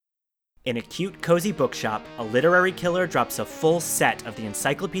In a cute, cozy bookshop, a literary killer drops a full set of the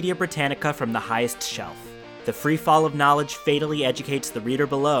Encyclopedia Britannica from the highest shelf. The free fall of knowledge fatally educates the reader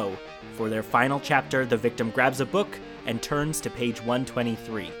below. For their final chapter, the victim grabs a book and turns to page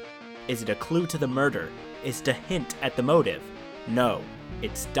 123. Is it a clue to the murder? Is it a hint at the motive? No,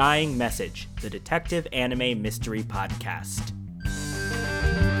 it's Dying Message, the detective anime mystery podcast.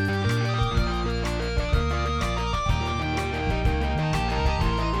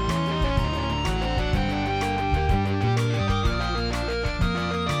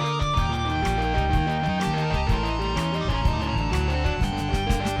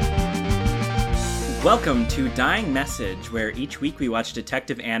 Welcome to Dying Message, where each week we watch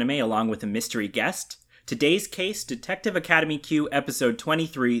detective anime along with a mystery guest. Today's case, Detective Academy Q, episode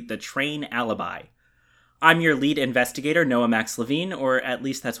 23, The Train Alibi. I'm your lead investigator, Noah Max Levine, or at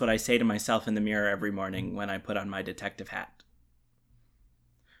least that's what I say to myself in the mirror every morning when I put on my detective hat.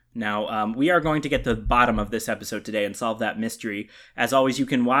 Now, we are going to get to the bottom of this episode today and solve that mystery. As always, you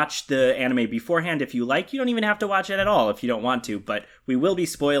can watch the anime beforehand if you like. You don't even have to watch it at all if you don't want to, but we will be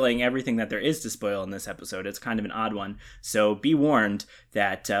spoiling everything that there is to spoil in this episode. It's kind of an odd one, so be warned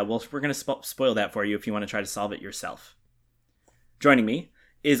that we're going to spoil that for you if you want to try to solve it yourself. Joining me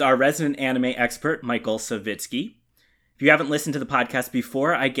is our resident anime expert, Michael Savitsky. If you haven't listened to the podcast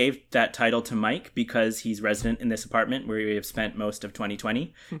before, I gave that title to Mike because he's resident in this apartment where we have spent most of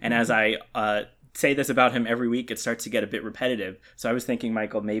 2020. And as I say this about him every week, it starts to get a bit repetitive. So I was thinking,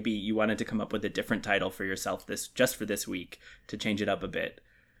 Michael, maybe you wanted to come up with a different title for yourself just for this week to change it up a bit.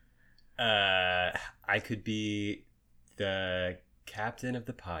 I could be the captain of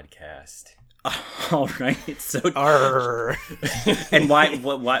the podcast. All right. So, and why?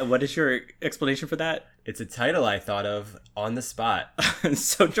 What is your explanation for that? It's a title I thought of on the spot.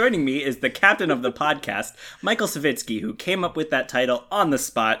 So joining me is the captain of the podcast, Michael Savitsky, who came up with that title on the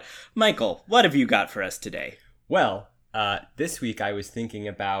spot. Michael, what have you got for us today? Well, this week I was thinking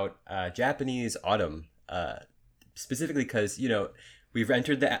about Japanese autumn, specifically because, we've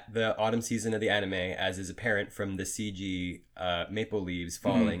entered the autumn season of the anime, as is apparent from the CG maple leaves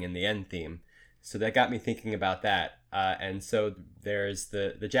falling in the end theme. So that got me thinking about that. And so there's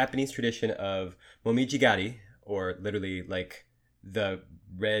the Japanese tradition of momijigari, or literally like the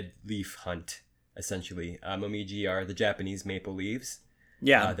red leaf hunt, essentially. Momiji are the Japanese maple leaves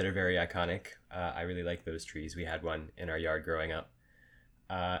that are very iconic. I really like those trees. We had one in our yard growing up.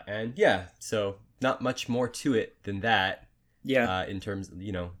 So not much more to it than that. Yeah. In terms of,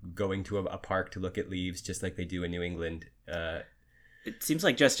 going to a park to look at leaves, just like they do in New England. It seems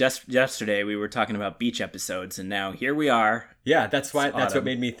like just yesterday we were talking about beach episodes, and now here we are. Yeah, that's what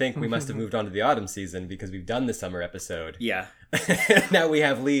made me think we must have moved on to the autumn season, because we've done the summer episode. Yeah. Now we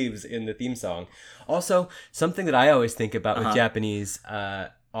have leaves in the theme song. Also, something that I always think about with Japanese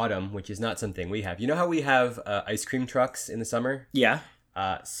autumn, which is not something we have. You know how we have ice cream trucks in the summer? Yeah.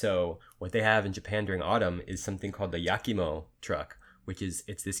 So what they have in Japan during autumn is something called the yakimo truck, which is,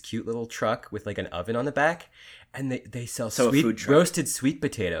 it's this cute little truck with like an oven on the back, and they sell roasted sweet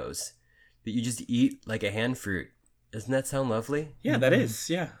potatoes that you just eat like a hand fruit. Doesn't that sound lovely? Yeah, that is.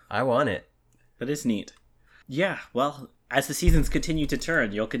 Yeah. I want it. That is neat. Yeah, well, as the seasons continue to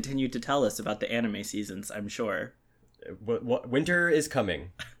turn, you'll continue to tell us about the anime seasons, I'm sure. Winter is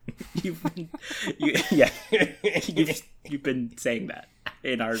coming. You've been saying that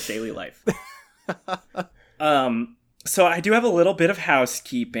in our daily life. So I do have a little bit of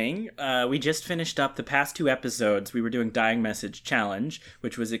housekeeping. We just finished up the past 2 episodes. We were doing Dying Message Challenge,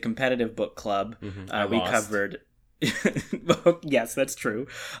 which was a competitive book club. We covered... Yes, that's true.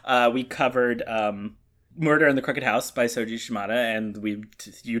 We covered Murder in the Crooked House by Soji Shimada, and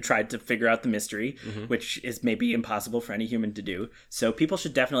you tried to figure out the mystery, which is maybe impossible for any human to do. So people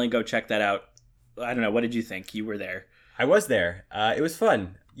should definitely go check that out. I don't know. What did you think? You were there. I was there. It was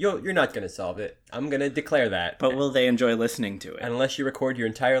fun. You're not going to solve it. I'm going to declare that. But will they enjoy listening to it? And unless you record your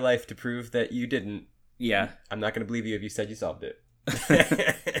entire life to prove that you didn't. Yeah. I'm not going to believe you if you said you solved it.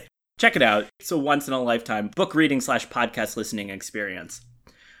 Check it out. It's a once-in-a-lifetime book reading/podcast listening experience.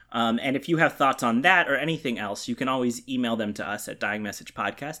 And if you have thoughts on that or anything else, you can always email them to us at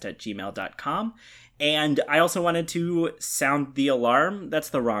dyingmessagepodcast@gmail.com. And I also wanted to sound the alarm.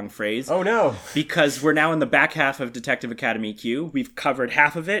 That's the wrong phrase. Oh, no. Because we're now in the back half of Detective Academy Q. We've covered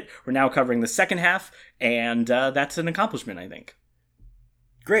half of it. We're now covering the second half. And that's an accomplishment, I think.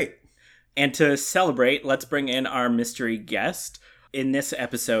 Great. And to celebrate, let's bring in our mystery guest. In this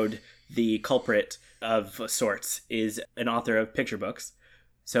episode, the culprit of sorts is an author of picture books.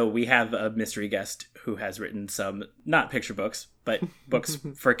 So we have a mystery guest who has written some, not picture books, but books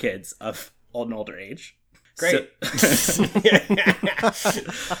for kids of an older age. Great.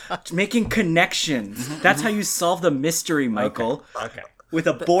 Making connections. That's how you solve the mystery, Michael. Okay. With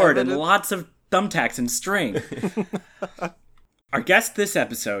a board and lots of thumbtacks and string. Our guest this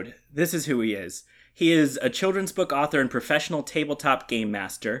episode, this is who he is. He is a children's book author and professional tabletop game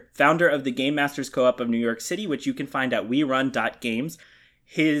master, founder of the Game Masters Co-op of New York City, which you can find at werun.games.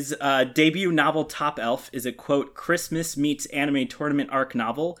 His debut novel, Top Elf, is a, quote, Christmas meets anime tournament arc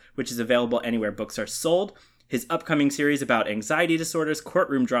novel, which is available anywhere books are sold. His upcoming series about anxiety disorders,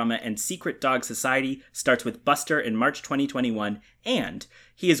 courtroom drama, and secret dog society starts with Buster in March 2021, and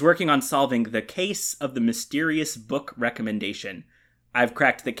he is working on solving the case of the mysterious book recommendation. I've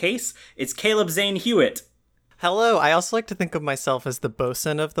cracked the case. It's Caleb Zane Hewitt. Hello. I also like to think of myself as the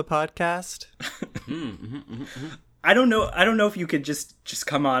bosun of the podcast. I don't know if you could just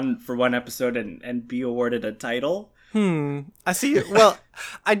come on for one episode and be awarded a title. I see. Well,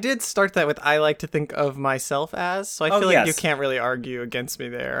 I did start that with I like to think of myself as, so I feel like you can't really argue against me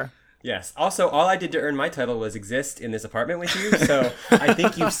there. Yes. Also, all I did to earn my title was exist in this apartment with you, so I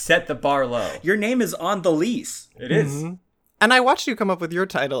think you've set the bar low. Your name is on the lease. It is. And I watched you come up with your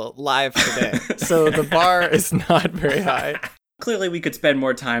title live today, so the bar is not very high. Clearly, we could spend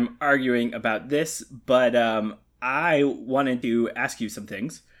more time arguing about this, but I wanted to ask you some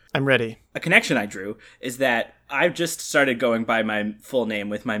things. I'm ready. A connection I drew is that I've just started going by my full name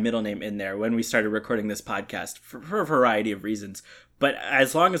with my middle name in there when we started recording this podcast for a variety of reasons. But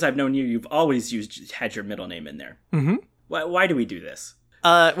as long as I've known you, you've always had your middle name in there. Mm-hmm. Why do we do this?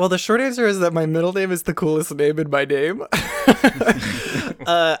 Well, the short answer is that my middle name is the coolest name in my name.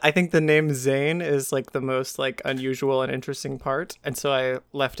 I think the name Zane is like the most like unusual and interesting part, and so I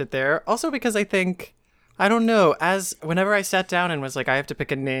left it there. Also because I think, I don't know, as whenever I sat down and was like, I have to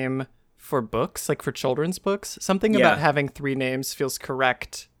pick a name for books, like for children's books, something about having 3 names feels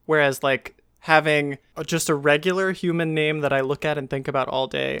correct, whereas like having just a regular human name that I look at and think about all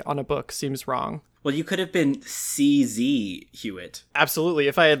day on a book seems wrong. Well, you could have been CZ Hewitt. Absolutely.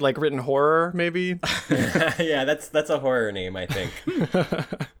 If I had like written horror, maybe. Yeah, that's a horror name, I think.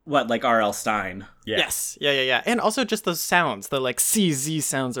 What, like R.L. Stein? Yeah. Yes. Yeah. And also just those sounds, the like CZ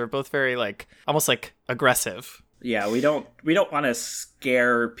sounds are both very like almost like aggressive. Yeah, we don't want to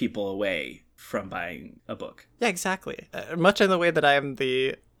scare people away from buying a book. Yeah, exactly. Much in the way that I am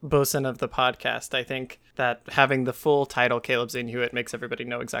the bosun of the podcast, I think that having the full title Caleb Zane Hewitt makes everybody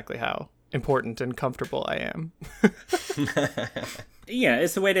know exactly how important and comfortable I am. Yeah,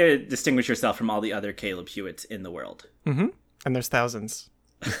 it's a way to distinguish yourself from all the other Caleb Hewitts in the world. Mm-hmm. And there's thousands.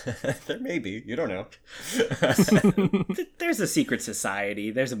 There may be. You don't know. There's a secret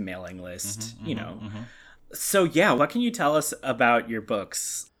society. There's a mailing list, you know. So yeah, what can you tell us about your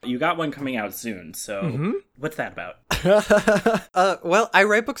books? You got one coming out soon, so what's that about? Well, I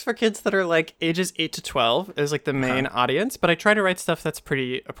write books for kids that are like ages 8 to 12 is like the main audience, but I try to write stuff that's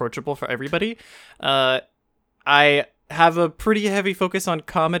pretty approachable for everybody. I have a pretty heavy focus on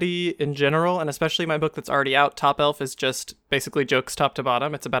comedy in general, and especially my book that's already out, Top Elf, is just basically jokes top to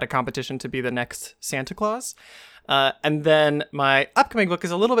bottom. It's about a competition to be the next Santa Claus. And then my upcoming book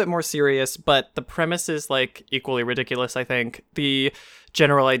is a little bit more serious, but the premise is like equally ridiculous, I think. The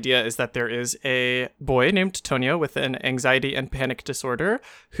general idea is that there is a boy named Tonio with an anxiety and panic disorder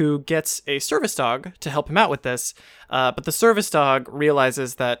who gets a service dog to help him out with this. But the service dog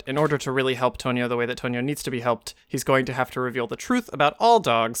realizes that in order to really help Tonio the way that Tonio needs to be helped, he's going to have to reveal the truth about all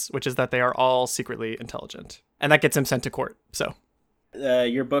dogs, which is that they are all secretly intelligent. And that gets him sent to court. So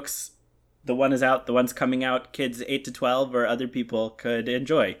your books, the one is out, the one's coming out, kids 8 to 12 or other people could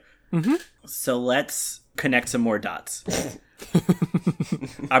enjoy. So let's connect some more dots.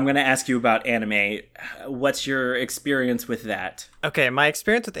 I'm going to ask you about anime. What's your experience with that? Okay, my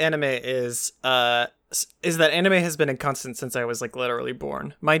experience with anime is that anime has been a constant since I was like literally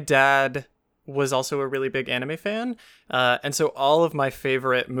born. My dad was also a really big anime fan, and so all of my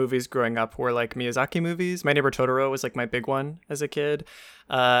favorite movies growing up were like Miyazaki movies. My Neighbor Totoro was like my big one as a kid,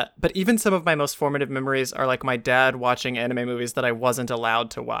 but even some of my most formative memories are like my dad watching anime movies that I wasn't allowed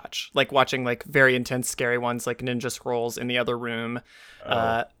to watch, like watching like very intense scary ones like Ninja Scrolls in the other room,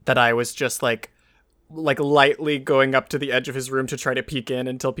 that I was just like lightly going up to the edge of his room to try to peek in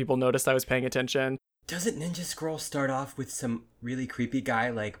until people noticed I was paying attention. Doesn't Ninja Scroll start off with some really creepy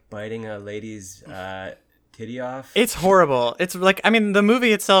guy like biting a lady's titty off? It's horrible. It's like, I mean, the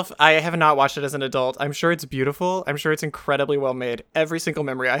movie itself, I have not watched it as an adult. I'm sure it's beautiful. I'm sure it's incredibly well made. Every single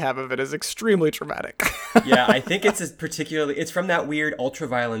memory I have of it is extremely traumatic. Yeah, I think it's it's from that weird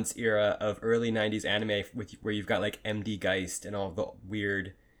ultra-violence era of early 90s anime where you've got like MD Geist and all the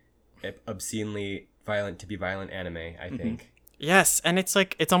weird, obscenely violent to be violent anime, I think. Yes, and it's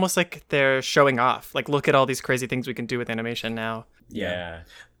like it's almost like they're showing off. Like, look at all these crazy things we can do with animation now. Yeah.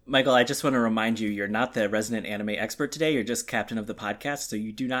 Michael, I just want to remind you, you're not the resident anime expert today. You're just captain of the podcast, so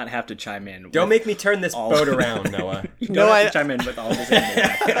you do not have to chime in. Don't make me turn this boat around, Noah. You don't have to chime in with all this anime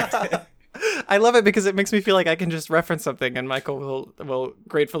background. I love it because it makes me feel like I can just reference something, and Michael will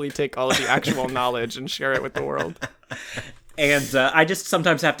gratefully take all of the actual knowledge and share it with the world. And I just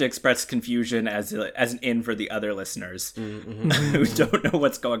sometimes have to express confusion as an in for the other listeners who don't know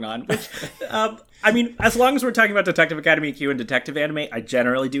what's going on. Which, I mean, as long as we're talking about Detective Academy Q and Detective Anime, I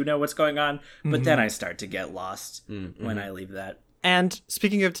generally do know what's going on. But then I start to get lost when I leave that. And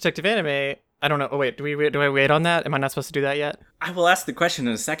speaking of Detective Anime, I don't know. Oh wait, do I wait on that? Am I not supposed to do that yet? I will ask the question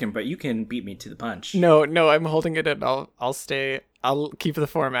in a second, but you can beat me to the punch. No, I'm holding it in. I'll stay. I'll keep the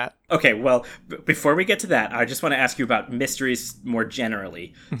format. Okay, well, before we get to that, I just want to ask you about mysteries more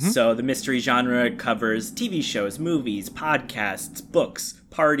generally. So the mystery genre covers TV shows, movies, podcasts, books,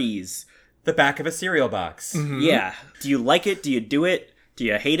 parties. The back of a cereal box. Yeah. Do you like it? Do you do it? Do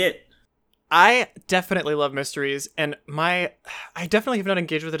you hate it? I definitely love mysteries, and I definitely have not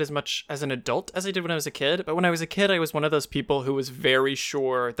engaged with it as much as an adult as I did when I was a kid. But when I was a kid, I was one of those people who was very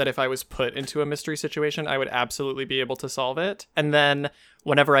sure that if I was put into a mystery situation, I would absolutely be able to solve it. And then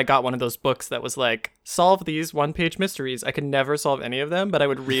whenever I got one of those books that was like, solve these one-page mysteries, I could never solve any of them, but I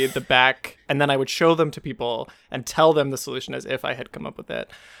would read the back, and then I would show them to people and tell them the solution as if I had come up with it.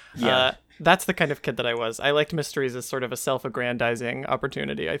 Yeah. That's the kind of kid that I was. I liked mysteries as sort of a self-aggrandizing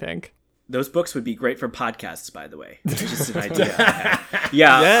opportunity, I think. Those books would be great for podcasts, by the way. It's just an idea.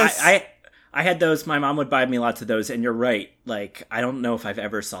 Yeah, Yes. I had those. My mom would buy me lots of those, and you're right. Like, I don't know if I've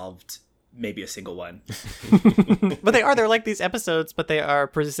ever solved maybe a single one. But they're like these episodes, but they are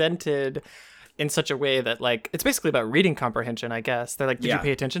presented in such a way that, like, it's basically about reading comprehension, I guess. They're like, did you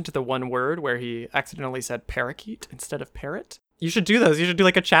pay attention to the one word where he accidentally said parakeet instead of parrot? You should do those. You should do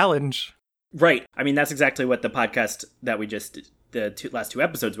like a challenge. Right. I mean, that's exactly what the podcast that we just did, the last two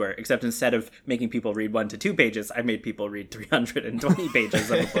episodes were, except instead of making people read 1 to 2 pages, I made people read 320 pages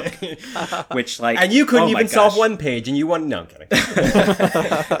of a book. Which, like, and you couldn't even solve one page, and you won. No, I'm kidding.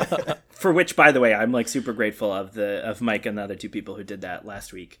 For which, by the way, I'm like super grateful of Mike and the other 2 people who did that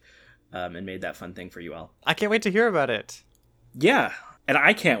last week, and made that fun thing for you all. I can't wait to hear about it. Yeah, and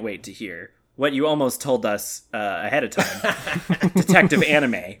I can't wait to hear what you almost told us ahead of time. Detective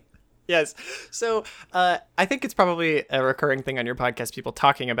Anime. Yes. So I think it's probably a recurring thing on your podcast, people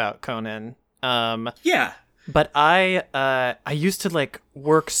talking about Conan. Yeah. But I used to like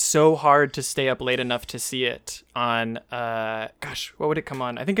work so hard to stay up late enough to see it on, what would it come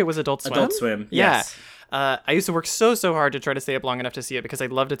on? I think it was Adult Swim. Adult Swim, Yeah. yes. I used to work so hard to try to stay up long enough to see it because I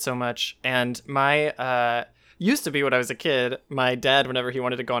loved it so much. And my used to be when I was a kid, my dad, whenever he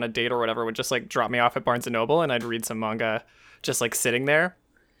wanted to go on a date or whatever, would just like drop me off at Barnes & Noble and I'd read some manga just like sitting there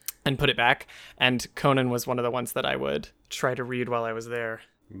and put it back. And Conan was one of the ones that I would try to read while I was there.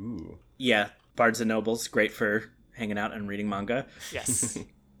 Ooh. Yeah, Barnes & Noble's great for hanging out and reading manga. Yes.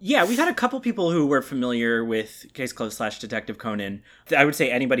 Yeah, we've had a couple people who were familiar with Case Closed / Detective Conan. I would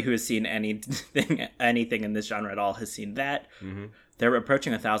say anybody who has seen anything in this genre at all has seen that. Mm-hmm. They're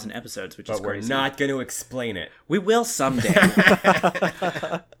approaching 1,000 episodes, which is crazy. But we're not going to explain it. We will someday.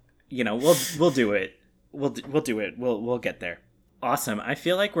 You know, we'll do it. We'll do it. We'll get there. Awesome. I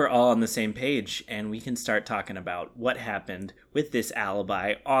feel like we're all on the same page, and we can start talking about what happened with this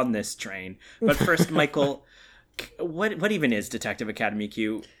alibi on this train. But first, Michael, what even is Detective Academy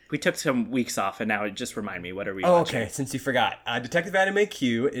Q? We took some weeks off, and now just remind me, what are we watching? Okay, since you forgot. Detective Anime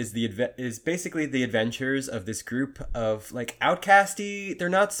Q is basically the adventures of this group of, like, outcasty. They're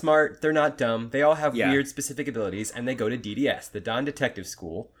not smart. They're not dumb. They all have weird specific abilities, and they go to DDS, the Dawn Detective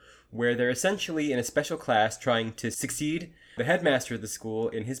School, where they're essentially in a special class trying to succeed the headmaster of the school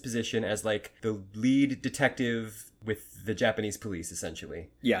in his position as, like, the lead detective with the Japanese police,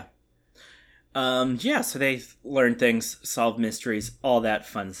 essentially. Yeah. So they learn things, solve mysteries, all that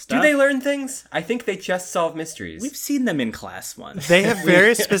fun stuff. Do they learn things? I think they just solve mysteries. We've seen them in class once. They have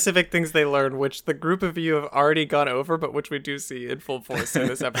very specific things they learn, which the group of you have already gone over, but which we do see in full force in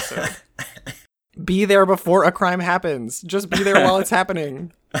this episode. Be there before a crime happens. Just be there while it's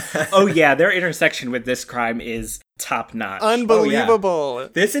happening. Oh yeah, their intersection with this crime is top notch. Unbelievable. Oh, yeah.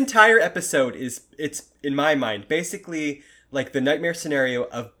 This entire episode it's in my mind basically like the nightmare scenario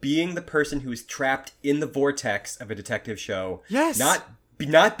of being the person who's trapped in the vortex of a detective show. Yes.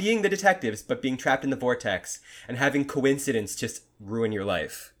 Not being the detectives, but being trapped in the vortex and having coincidence just ruin your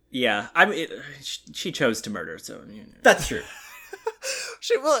life. Yeah, I mean, she chose to murder, so you know. That's true.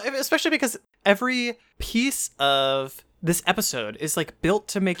 Especially because every piece of this episode is like built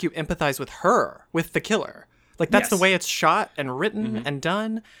to make you empathize with her, with the killer. Like, that's the Yes. way it's shot and written and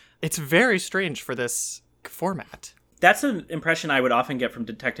done. It's very strange for this format. That's an impression I would often get from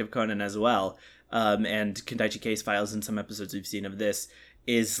Detective Conan as well, and Kendaichi Case Files in some episodes we've seen of this,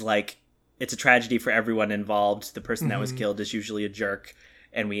 is like, it's a tragedy for everyone involved. The person that was killed is usually a jerk,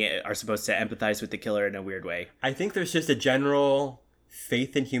 and we are supposed to empathize with the killer in a weird way. I think there's just a general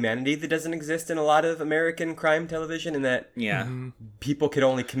faith in humanity that doesn't exist in a lot of American crime television, and that Yeah. people could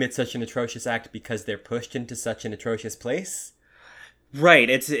only commit such an atrocious act because they're pushed into such an atrocious place. Right.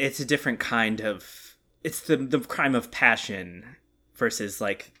 It's a different kind of, it's the crime of passion versus,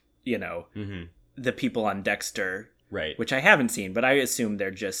 like, you know, the people on Dexter, Right. which I haven't seen, but I assume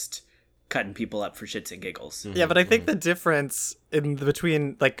they're just cutting people up for shits and giggles. Yeah, but I think the difference in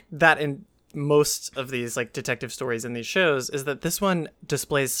between like that and most of these like detective stories in these shows is that this one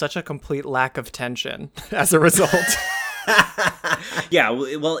displays such a complete lack of tension as a result. Yeah,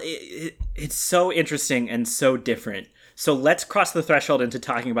 well, it's so interesting and so different. So let's cross the threshold into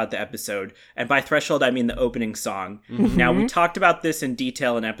talking about the episode. And by threshold, I mean the opening song. Now, we talked about this in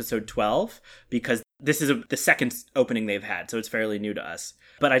detail in episode 12, because this is the second opening they've had, so it's fairly new to us.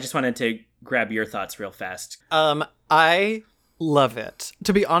 But I just wanted to grab your thoughts real fast. I love it.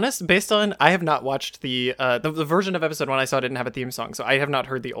 To be honest, based on I have not watched the version of episode 1 I saw didn't have a theme song, so I have not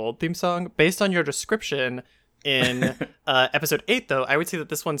heard the old theme song. Based on your description in episode 8, though, I would say that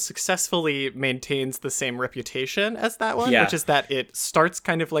this one successfully maintains the same reputation as that one, Yeah. which is that it starts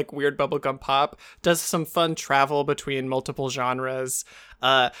kind of like weird bubblegum pop, does some fun travel between multiple genres.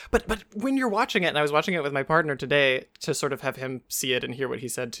 But when you're watching it, and I was watching it with my partner today to sort of have him see it and hear what he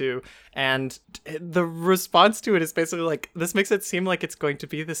said too, and the response to it is basically like, this makes it seem like it's going to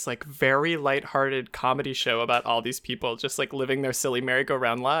be this like very lighthearted comedy show about all these people just like living their silly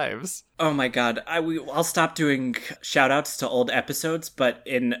merry-go-round lives. Oh my god, I'll stop doing shout-outs to old episodes, but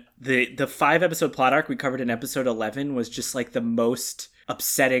in the 5-episode plot arc we covered in episode 11 was just like the most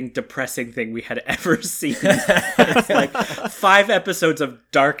upsetting, depressing thing we had ever seen. It's like 5 episodes of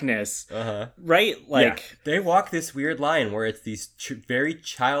darkness, right? Like, They walk this weird line where it's these very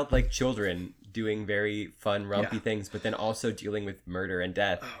childlike children doing very fun, rompy things, but then also dealing with murder and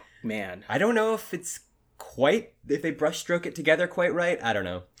death. man. I don't know if if they brushstroke it together quite right. I don't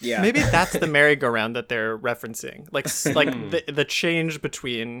know. Yeah. Maybe that's the merry-go-round that they're referencing. Like the change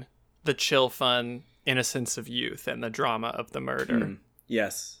between the chill, fun innocence of youth and the drama of the murder.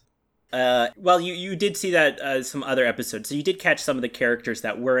 Yes. Well, you did see that some other episodes, so you did catch some of the characters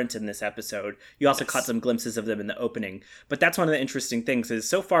that weren't in this episode. You also caught some glimpses of them in the opening. But that's one of the interesting things is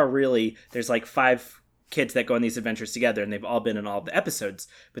so far, really, there's like 5 kids that go on these adventures together, and they've all been in all of the episodes.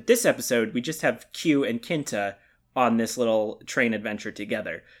 But this episode, we just have Q and Kinta on this little train adventure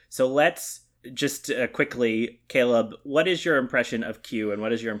together. So let's just quickly, Caleb, what is your impression of Q and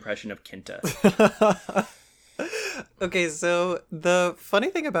what is your impression of Kinta? Okay, so the funny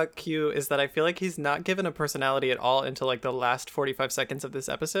thing about Q is that I feel like he's not given a personality at all until like the last 45 seconds of this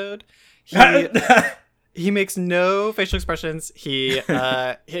episode. He makes no facial expressions. He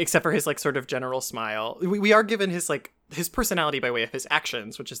except for his like sort of general smile. We are given his like his personality by way of his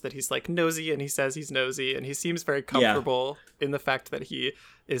actions, which is that he's like nosy and he says he's nosy and he seems very comfortable in the fact that he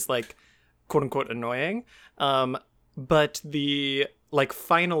is like quote unquote annoying. But the like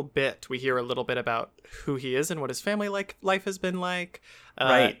final bit, we hear a little bit about who he is and what his family life has been like.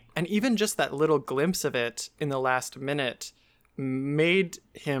 Right. And even just that little glimpse of it in the last minute made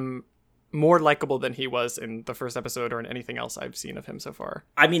him more likable than he was in the first episode or in anything else I've seen of him so far.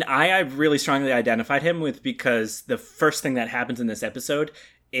 I mean, I've really strongly identified him with, because the first thing that happens in this episode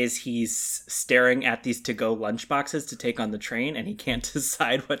is he's staring at these to-go lunch boxes to take on the train, and he can't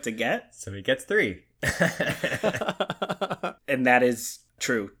decide what to get. So he gets 3. And that is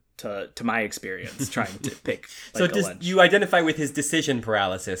true to my experience trying to pick So like a lunch. you identify with his decision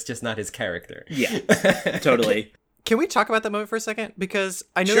paralysis, just not his character. Yeah, totally. Can we talk about that moment for a second? Because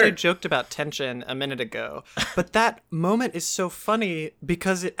I know Sure. that I joked about tension a minute ago, but that moment is so funny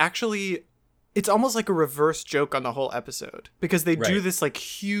because it's almost like a reverse joke on the whole episode, because they do Right. this like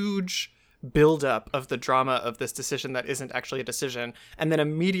huge buildup of the drama of this decision that isn't actually a decision, and then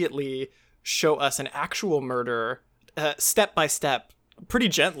immediately show us an actual murder step by step, pretty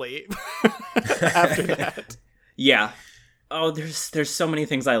gently after that. Yeah. Oh, there's so many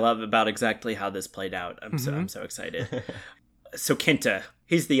things I love about exactly how this played out. I'm so excited. So Kinta,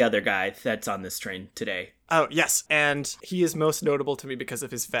 he's the other guy that's on this train today. Oh, yes. And he is most notable to me because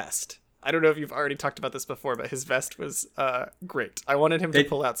of his vest. I don't know if you've already talked about this before, but his vest was great. I wanted him to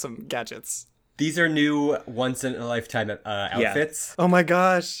pull out some gadgets. These are new once-in-a-lifetime outfits. Oh my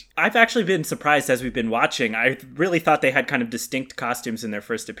gosh. I've actually been surprised as we've been watching. I really thought they had kind of distinct costumes in their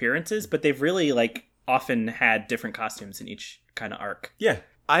first appearances, but they've really like often had different costumes in each kind of arc. Yeah.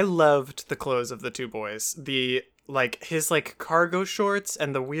 I loved the clothes of the two boys. The his cargo shorts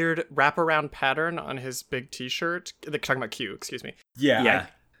and the weird wraparound pattern on his big t-shirt. They're talking about Q, excuse me. Yeah.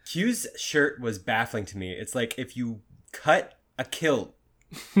 Q's shirt was baffling to me. It's like if you cut a kilt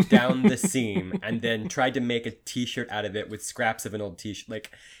down the seam and then tried to make a t-shirt out of it with scraps of an old t-shirt.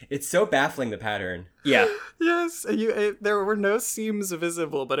 Like, it's so baffling, the pattern. Yeah. Yes, there were no seams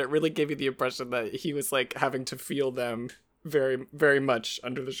visible, but it really gave you the impression that he was having to feel them very, very much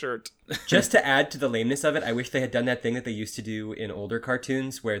under the shirt. Just to add to the lameness of it, I wish they had done that thing that they used to do in older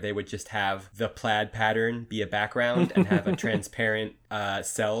cartoons where they would just have the plaid pattern be a background and have a transparent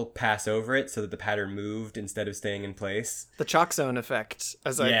cell pass over it so that the pattern moved instead of staying in place. The chalk zone effect,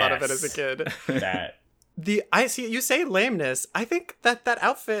 as I thought of it as a kid. That. I see you say lameness. I think that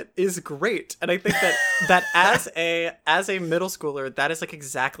outfit is great, and I think that as a middle schooler, that is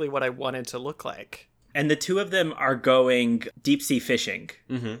exactly what I wanted to look like. And the two of them are going deep sea fishing.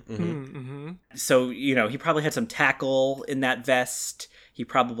 So, he probably had some tackle in that vest. He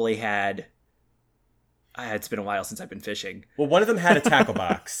probably had... it's been a while since I've been fishing. Well, one of them had a tackle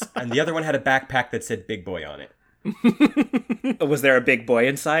box, and the other one had a backpack that said Big Boy on it. Was there a big boy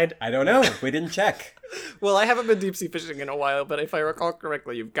inside? I don't know. We didn't check. Well, I haven't been deep sea fishing in a while, but if I recall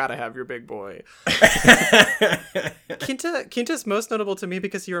correctly, you've got to have your big boy. Quinta's most notable to me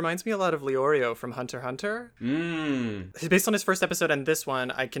because he reminds me a lot of Leorio from Hunter x Hunter. Based on his first episode and this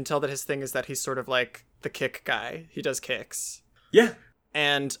one, I can tell that his thing is that he's sort of like the kick guy. He does kicks. Yeah.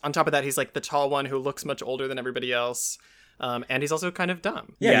 And on top of that, he's the tall one who looks much older than everybody else. And he's also kind of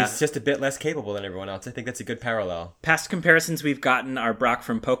dumb. Yeah, he's just a bit less capable than everyone else. I think that's a good parallel. Past comparisons we've gotten are Brock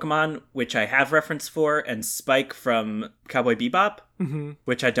from Pokemon, which I have reference for, and Spike from Cowboy Bebop,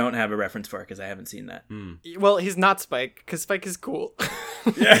 which I don't have a reference for because I haven't seen that. Well, he's not Spike, because Spike is cool.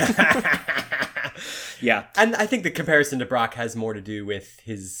 Yeah. And I think the comparison to Brock has more to do with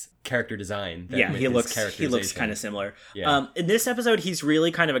his character design than with he his looks characterization. kind of similar. Yeah. In this episode, he's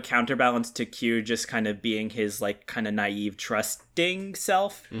really kind of a counterbalance to Q, just kind of being his kind of naive, trusting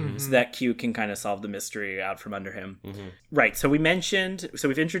self, so that Q can kind of solve the mystery out from under him. Right. So we've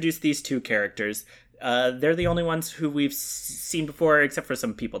introduced these two characters. They're the only ones who we've seen before, except for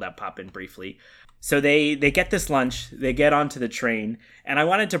some people that pop in briefly. So they get this lunch, they get onto the train, and I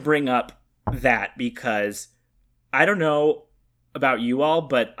wanted to bring up that because I don't know about you all,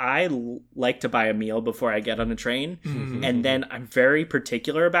 but I like to buy a meal before I get on a train, and then I'm very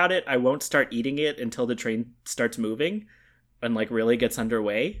particular about it. I won't start eating it until the train starts moving and really gets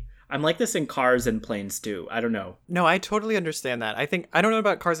underway. I'm like this in cars and planes too. I don't know. No, I totally understand that. I don't know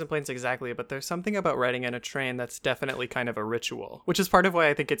about cars and planes exactly, but there's something about riding in a train that's definitely kind of a ritual, which is part of why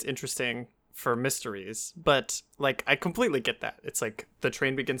I think it's interesting for mysteries. But I completely get that. It's the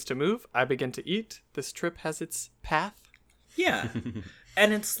train begins to move, I begin to eat, this trip has its path. Yeah.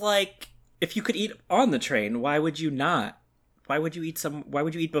 And it's if you could eat on the train, why would you not? Why would you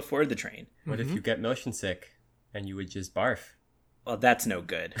eat before the train? What if you get motion sick and you would just barf? Well, that's no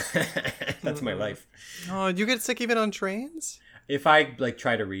good. That's my life. Oh, you get sick even on trains? If I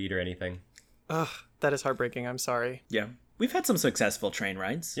try to read or anything. Ugh, that is heartbreaking. I'm sorry. Yeah. We've had some successful train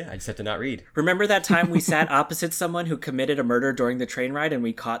rides. Yeah, I just have to not read. Remember that time we sat opposite someone who committed a murder during the train ride and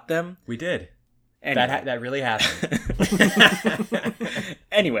we caught them? We did. Anyway. That really happened.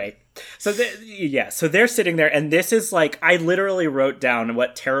 Anyway, so they're sitting there, and this is I literally wrote down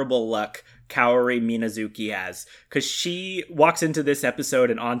what terrible luck Kaori Minazuki has, because she walks into this episode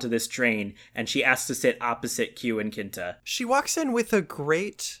and onto this train, and she asks to sit opposite Q and Kinta. She walks in with a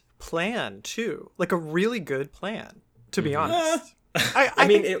great plan too, a really good plan. To be honest, I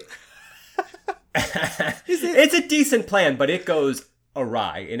mean, it's a decent plan, but it goes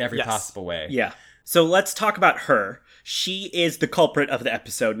awry in every possible way. Yeah. So let's talk about her. She is the culprit of the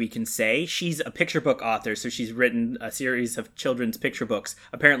episode, we can say. She's a picture book author, so she's written a series of children's picture books,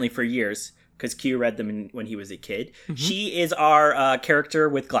 apparently for years, because Q read them when he was a kid. She is our character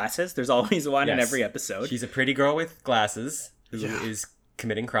with glasses. There's always one in every episode. She's a pretty girl with glasses who is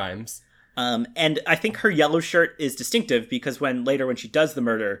committing crimes. And I think her yellow shirt is distinctive because when she does the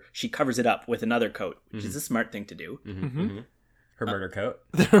murder, she covers it up with another coat, which is a smart thing to do. Her murder coat.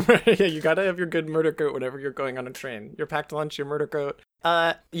 Yeah, you gotta have your good murder coat whenever you're going on a train. Your packed lunch, your murder coat.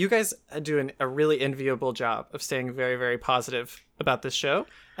 You guys do a really enviable job of staying very, very positive about this show.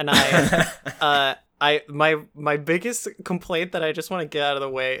 And my biggest complaint that I just want to get out of the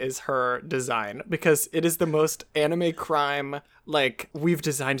way is her design, because it is the most anime crime, we've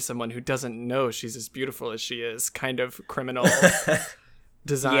designed someone who doesn't know she's as beautiful as she is, kind of criminal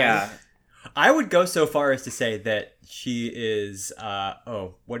design. Yeah. I would go so far as to say that she is,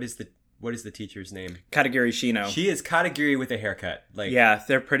 what is what is the teacher's name? Katagiri Shino. She is Katagiri with a haircut. Like, yeah,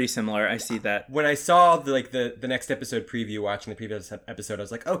 they're pretty similar. I see that. when I saw the next episode preview, watching the previous episode, I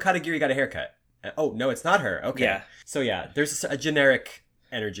was like, oh, Katagiri got a haircut. Oh, no, it's not her. Okay. Yeah. So yeah, there's a generic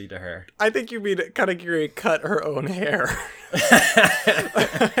energy to her. I think you mean Katagiri cut her own hair.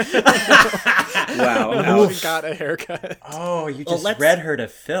 Wow. She got a haircut. Oh, you Well, just read her to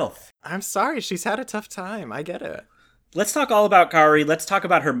filth. I'm sorry, she's had a tough time. I get it. Let's talk all about Kaori. Let's talk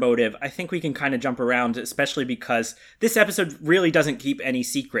about her motive. I think we can kind of jump around, especially because this episode really doesn't keep any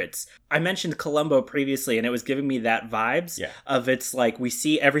secrets. I mentioned Columbo previously, and it was giving me that vibes of it's like we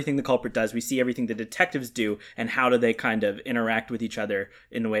see everything the culprit does, we see everything the detectives do, and how do they kind of interact with each other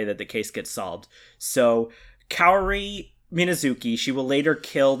in a way that the case gets solved. So Kaori Minazuki, she will later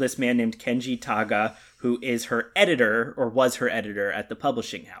kill this man named Kenji Taga, who is her editor, or was her editor at the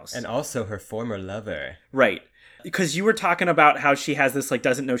publishing house. And also her former lover. Right. Because you were talking about how she has this, like,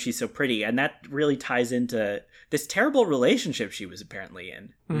 doesn't know she's so pretty, and that really ties into this terrible relationship she was apparently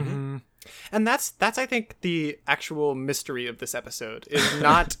in. Mm-hmm. And that's I think the actual mystery of this episode is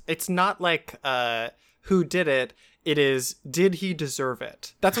not it's not like who did it. It is, did he deserve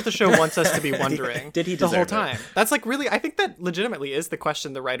it? That's what the show wants us to be wondering. Did he the deserve whole it? time? That's like really, I think that legitimately is the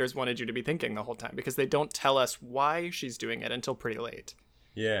question the writers wanted you to be thinking the whole time, because they don't tell us why she's doing it until pretty late.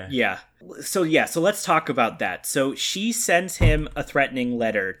 Yeah. Yeah. So let's talk about that. So she sends him a threatening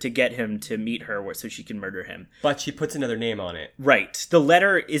letter to get him to meet her so she can murder him. But she puts another name on it. Right. The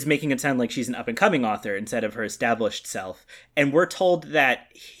letter is making it sound like she's an up-and-coming author instead of her established self. And we're told that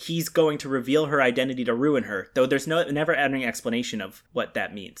he's going to reveal her identity to ruin her, though there's never any explanation of what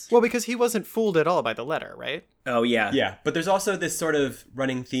that means. Well, because he wasn't fooled at all by the letter, right? Oh, yeah. Yeah, but there's also this sort of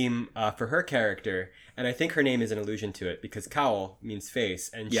running theme for her character, and I think her name is an allusion to it, because Cowl means face,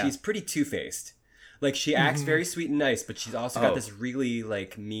 and she's pretty two-faced. Like, she acts very sweet and nice, but she's also got this really,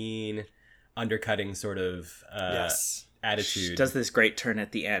 like, mean, undercutting sort of attitude. She does this great turn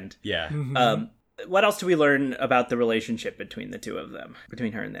at the end. Yeah. What else do we learn about the relationship between the two of them,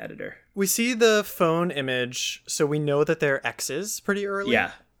 between her and the editor? We see the phone image, so we know that they're exes pretty early.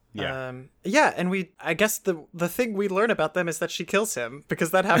 Yeah. Yeah. And I guess the thing we learn about them is that she kills him, because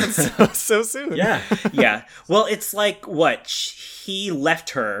that happens so soon. Yeah. Yeah. Well, it's like, what? He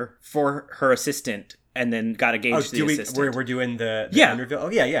left her for her assistant and then got engaged to the assistant. We're doing the interview? Oh,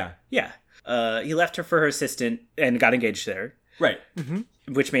 yeah. Yeah. He left her for her assistant and got engaged to her. Right.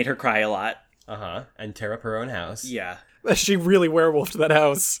 Which made her cry a lot. Uh-huh. And tear up her own house. Yeah. She really werewolfed that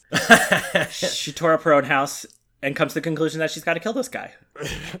house. She tore up her own house and comes to the conclusion that she's got to kill this guy.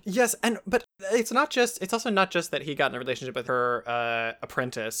 Yes, but it's also not just that he got in a relationship with her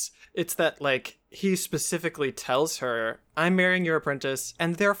apprentice. It's that, like, he specifically tells her, I'm marrying your apprentice,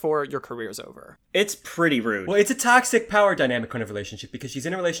 and therefore your career's over. It's pretty rude. Well, it's a toxic power dynamic kind of relationship, because she's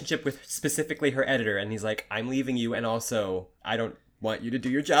in a relationship with specifically her editor, and he's like, I'm leaving you, and also, I don't want you to do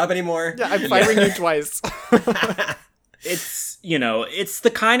your job anymore. Yeah, I'm firing you twice. It's, it's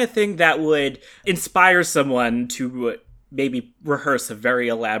the kind of thing that would inspire someone to maybe rehearse a very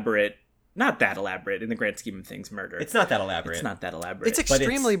elaborate, not that elaborate in the grand scheme of things, murder. It's not that elaborate. It's not that elaborate. It's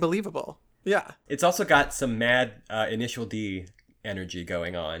extremely believable. Yeah. It's also got some mad Initial D energy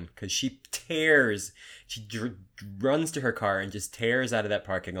going on, because she runs to her car and just tears out of that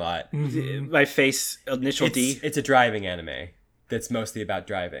parking lot. My face, Initial D. It's a driving anime that's mostly about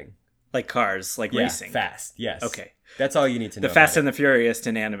driving. Like cars, like racing. Fast, yes. Okay. That's all you need to know. The Fast and the Furious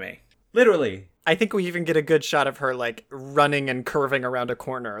in anime. Literally. I think we even get a good shot of her, like, running and curving around a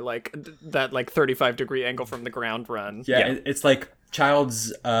corner, like that, like, 35-degree angle from the ground run. Yeah. It's like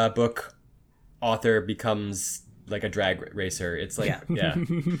child's book author becomes like a drag racer. It's like, yeah.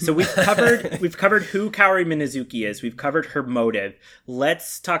 So we've covered who Kaori Minazuki is. We've covered her motive.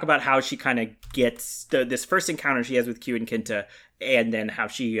 Let's talk about how she kind of gets this first encounter she has with Q and Kinta, and then how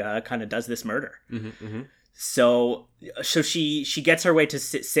she kind of does this murder. So she gets her way to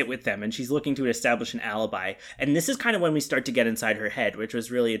sit with them, and she's looking to establish an alibi. And this is kind of when we start to get inside her head, which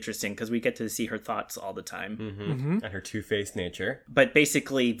was really interesting because we get to see her thoughts all the time. And her two-faced nature. But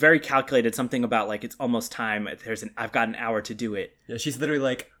basically, very calculated. Something about like it's almost time. I've got an hour to do it. Yeah, she's literally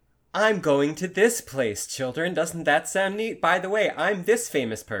like, I'm going to this place, children. Doesn't that sound neat? By the way, I'm this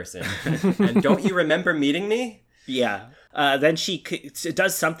famous person. And don't you remember meeting me? Yeah. Then she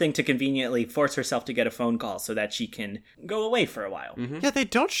does something to conveniently force herself to get a phone call so that she can go away for a while. Yeah, they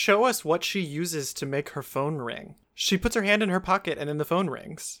don't show us what she uses to make her phone ring. She puts her hand in her pocket and then the phone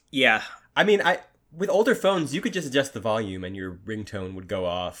rings. Yeah. I mean, with older phones, you could just adjust the volume and your ringtone would go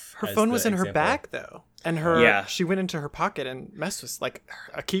off. Her phone was in her bag, though. And she went into her pocket and messed with like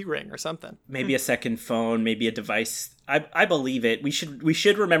a key ring or something. Maybe a second phone, maybe a device. I believe it. We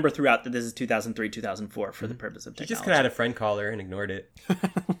should remember throughout that this is 2003, 2004 for the purpose of technology. She just could have had a friend call her and ignored it.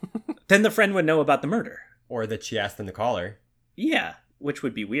 Then the friend would know about the murder. Or that she asked them to call her. Yeah, which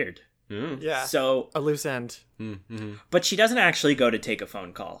would be weird. Yeah. So a loose end. But she doesn't actually go to take a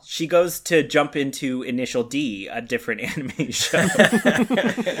phone call. She goes to jump into Initial D, a different anime show.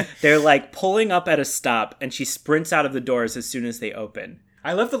 They're like pulling up at a stop, and she sprints out of the doors as soon as they open.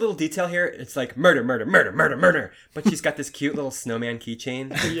 I love the little detail here. It's like murder, murder, murder, murder, murder. But she's got this cute little snowman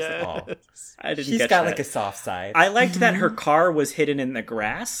keychain. Yeah. I didn't She's get got that. like a soft side. I liked that her car was hidden in the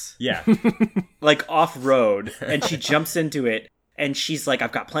grass, Yeah. like off-road, and she jumps into it, and she's like,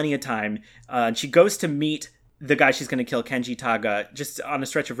 I've got plenty of time. And she goes to meet the guy she's going to kill, Kenji Taga, just on a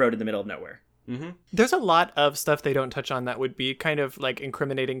stretch of road in the middle of nowhere. There's a lot of stuff they don't touch on that would be kind of like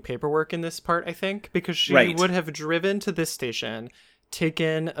incriminating paperwork in this part, I think, because she would have driven to this station,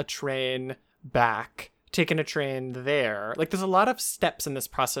 taken a train back, taken a train there. Like, there's a lot of steps in this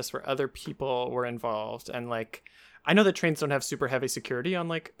process where other people were involved. And, like, I know that trains don't have super heavy security on,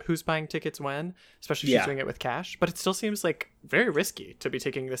 like, who's buying tickets when, especially if she's doing it with cash. But it still seems, like, very risky to be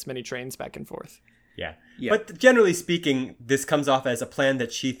taking this many trains back and forth. Yeah. But generally speaking, this comes off as a plan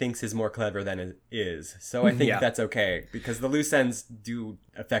that she thinks is more clever than it is. So I think that's okay, because the loose ends do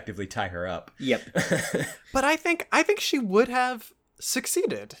effectively tie her up. Yep. But I think she would have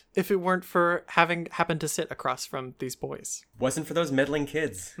succeeded if it weren't for having happened to sit across from these boys. Wasn't for those meddling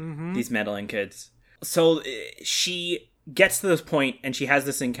kids. These meddling kids. So she gets to this point, and she has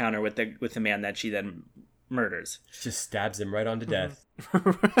this encounter with the man that she then murders. She just stabs him right on to death.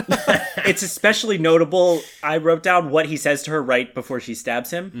 It's especially notable. I wrote down what he says to her right before she stabs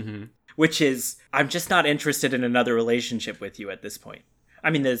him, which is, I'm just not interested in another relationship with you at this point. I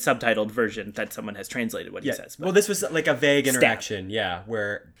mean, the subtitled version that someone has translated what he says. But well, this was like a vague interaction,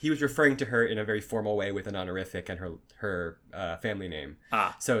 where he was referring to her in a very formal way with an honorific and her family name.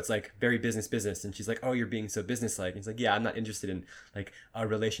 So it's like very business, and she's like, "Oh, you're being so businesslike." And he's like, "Yeah, I'm not interested in like a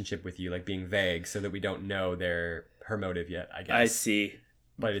relationship with you, like being vague, so that we don't know her motive yet." I guess. I see,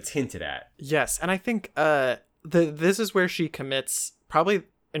 but it's hinted at. Yes, and I think this is where she commits probably,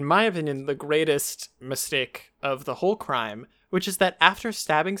 in my opinion, the greatest mistake of the whole crime, which is that after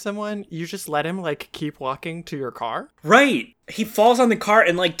stabbing someone, you just let him, like, keep walking to your car. Right. He falls on the car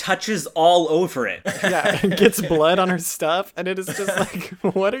and, like, touches all over it. Yeah, and gets blood on her stuff, and it is just like,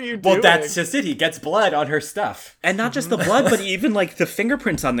 what are you doing? Well, that's just it. He gets blood on her stuff. And not just the blood, but even, like, the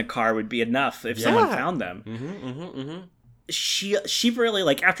fingerprints on the car would be enough if someone found them. She really,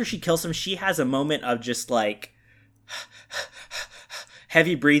 like, after she kills him, she has a moment of just, like,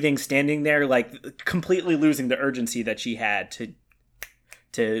 heavy breathing, standing there, like, completely losing the urgency that she had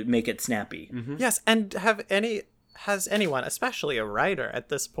to make it snappy. Yes, and has anyone, especially a writer at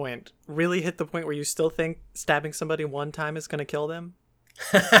this point, really hit the point where you still think stabbing somebody one time is going to kill them?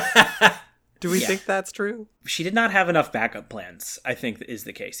 Do we think that's true? She did not have enough backup plans, I think is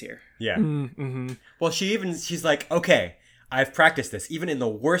the case here. Yeah. Well, she's like, okay, I've practiced this. Even in the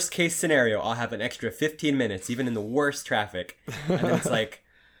worst case scenario, I'll have an extra 15 minutes, even in the worst traffic. And then it's like,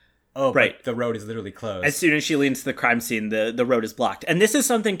 oh, right. But the road is literally closed. As soon as she leans to the crime scene, the road is blocked. And this is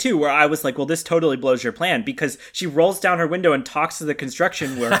something, too, where I was like, well, this totally blows your plan, because she rolls down her window and talks to the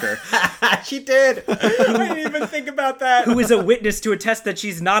construction worker. She did. I didn't even think about that. Who is a witness to attest that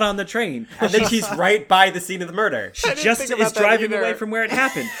she's not on the train. And then she's right by the scene of the murder. She just is driving away from where it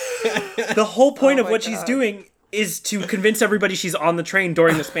happened. The whole point of what she's doing is to convince everybody she's on the train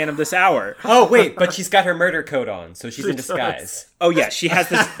during the span of this hour. Oh, wait, but she's got her murder coat on, so she's in disguise. Oh, yeah, she has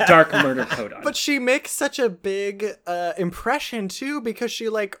this dark murder coat on. But she makes such a big impression, too, because she,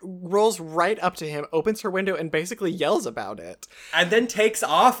 like, rolls right up to him, opens her window, and basically yells about it. And then takes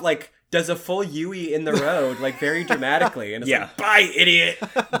off, like, does a full Yui in the road, like, very dramatically. And it's like, bye, idiot!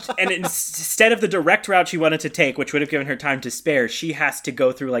 And instead of the direct route she wanted to take, which would have given her time to spare, she has to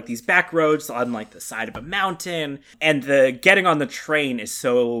go through, like, these back roads on, like, the side of a mountain. And the getting on the train is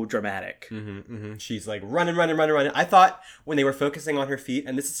so dramatic. She's, like, running. I thought when they were focusing on her feet,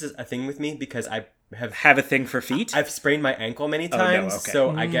 and this is a thing with me, because I have a thing for feet? I've sprained my ankle many times, okay.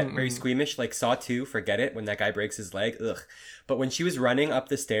 So I get very squeamish, like Saw 2, forget it, when that guy breaks his leg, ugh. But when she was running up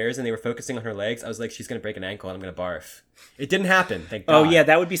the stairs and they were focusing on her legs, I was like, she's going to break an ankle and I'm going to barf. It didn't happen, thank God. Oh, yeah,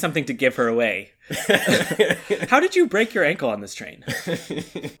 that would be something to give her away. How did you break your ankle on this train?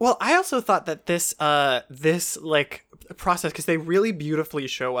 Well, I also thought that this like process, because they really beautifully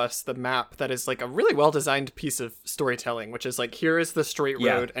show us the map that is like a really well designed piece of storytelling, which is like, here is the straight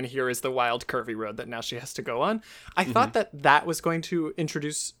road and here is the wild curvy road that now she has to go on. I thought that was going to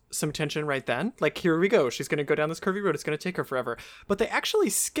introduce some tension right then. Like, here we go, she's going to go down this curvy road, it's going to take her forever. But they actually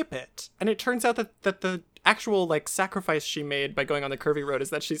skip it, and it turns out that the actual like sacrifice she made by going on the curvy road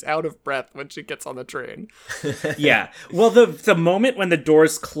is that she's out of breath when she gets on the train. Yeah. Well, the moment when the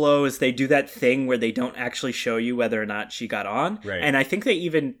doors close, they do that thing where they don't actually show you whether or not she got on. Right. And I think they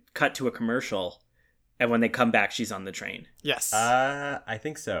even cut to a commercial, and when they come back, she's on the train. Yes. I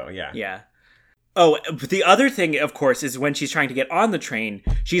think so, yeah. Yeah. Oh, the other thing, of course, is when she's trying to get on the train,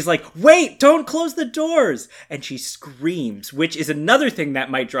 she's like, wait, don't close the doors! And she screams, which is another thing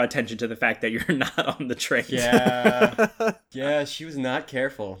that might draw attention to the fact that you're not on the train. Yeah. Yeah, she was not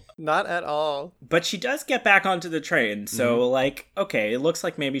careful. Not at all. But she does get back onto the train, so, like, okay, it looks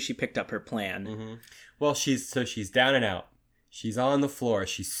like maybe she picked up her plan. Mm-hmm. Well, she's down and out. She's on the floor.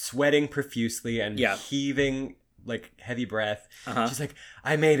 She's sweating profusely and heaving like heavy breath. She's like,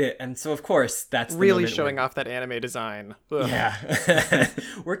 I made it. And so of course that's the really showing off that anime design. Ugh. Yeah.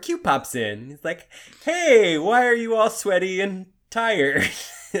 Where Q pops in. He's like, hey, why are you all sweaty and tired?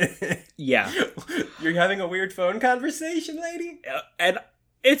 Yeah. You're having a weird phone conversation, lady? And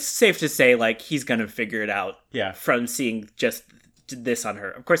it's safe to say, like, he's gonna figure it out. Yeah. From seeing just this on her.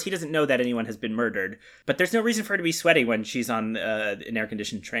 Of course, he doesn't know that anyone has been murdered, but there's no reason for her to be sweaty when she's on an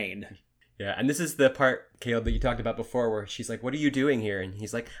air-conditioned train. Yeah, and this is the part, Caleb, that you talked about before where she's like, what are you doing here? And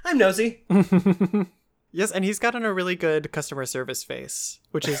he's like, I'm nosy. Yes, and he's gotten a really good customer service face,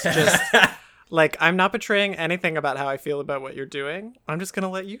 which is just like, I'm not betraying anything about how I feel about what you're doing. I'm just going to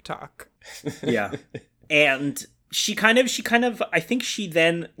let you talk. Yeah. And she kind of, I think she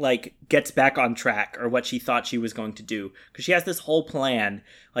then, like, gets back on track, or what she thought she was going to do. Because she has this whole plan.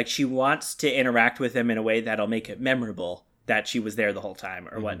 Like, she wants to interact with him in a way that'll make it memorable that she was there the whole time,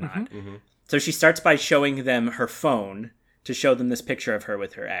 or whatnot. Mm-hmm. So she starts by showing them her phone to show them this picture of her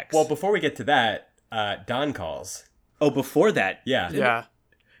with her ex. Well, before we get to that, Don calls. Oh, before that? Yeah. Yeah.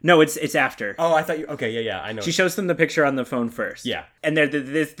 No, it's after. Oh, I thought you... Okay, yeah, I know. She shows them the picture on the phone first. Yeah. And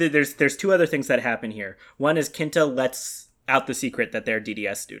there's two other things that happen here. One is Kinta lets out the secret that they're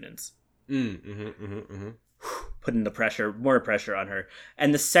DDS students. Putting more pressure on her.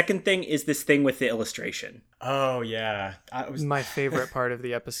 And the second thing is this thing with the illustration. Oh, yeah. My favorite part of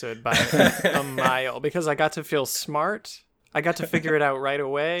the episode by a mile, because I got to feel smart. I got to figure it out right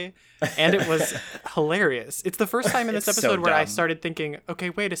away, and it was hilarious. It's the first time in this episode where I started thinking, okay,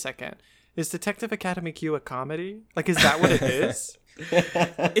 wait a second. Is Detective Academy Q a comedy? Like, is that what it is?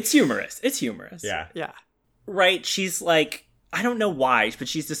 It's humorous. Yeah. Yeah. Right, she's like, I don't know why, but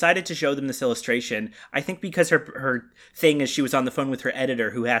she's decided to show them this illustration. I think because her thing is she was on the phone with her editor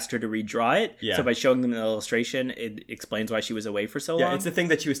who asked her to redraw it. Yeah. So by showing them the illustration, it explains why she was away for so long. Yeah, it's the thing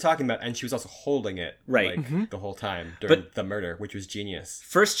that she was talking about, and she was also holding it right the whole time during the murder, which was genius.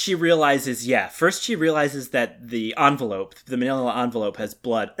 First she realizes that the envelope, the manila envelope, has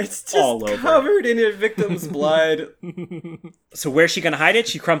blood it's just all over. Covered in a victim's blood. So where's she gonna hide it?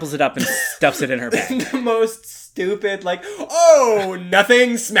 She crumples it up and stuffs it in her bag. The most stupid, like, oh,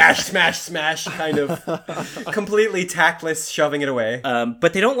 nothing, smash, smash, smash, kind of completely tactless shoving it away.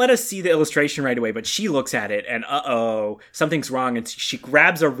 But they don't let us see the illustration right away, but she looks at it and something's wrong, and she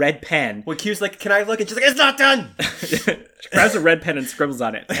grabs a red pen. Well, Q's like, can I look? And she's like, it's not done! She grabs a red pen and scribbles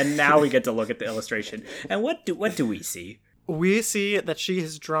on it, and now we get to look at the illustration. And what do we see? We see that she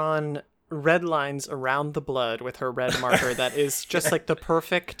has drawn red lines around the blood with her red marker that is just like the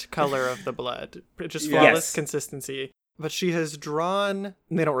perfect color of the blood. Just flawless consistency. But she has drawn,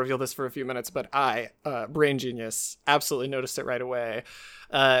 and they don't reveal this for a few minutes, but I, brain genius, absolutely noticed it right away.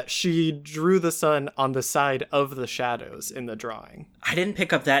 She drew the sun on the side of the shadows in the drawing. I didn't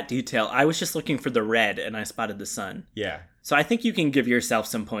pick up that detail. I was just looking for the red, and I spotted the sun. Yeah. So I think you can give yourself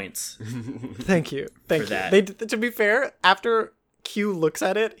some points. Thank you. Thank you. That. To be fair, after Q looks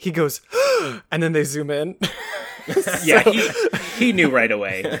at it, he goes, and then they zoom in. Yeah, he knew right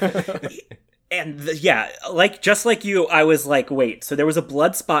away. And just like you, I was like, wait, so there was a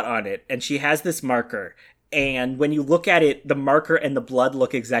blood spot on it, and she has this marker, and when you look at it, the marker and the blood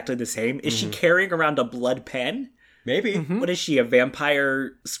look exactly the same. Is she carrying around a blood pen? Maybe. What is she, a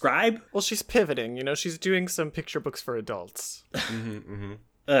vampire scribe? Well, she's pivoting, she's doing some picture books for adults.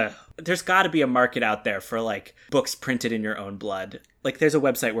 There's got to be a market out there for, like, books printed in your own blood. Like, there's a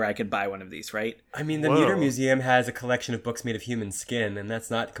website where I could buy one of these, right? I mean, the Mutter Museum has a collection of books made of human skin, and that's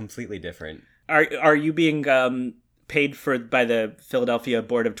not completely different. Are you being paid for by the Philadelphia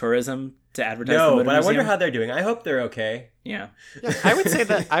Board of Tourism to advertise the No, Motor but I wonder Museum? how they're doing. I hope they're okay. Yeah. Yeah,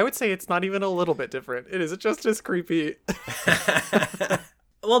 I would say it's not even a little bit different. It is just as creepy.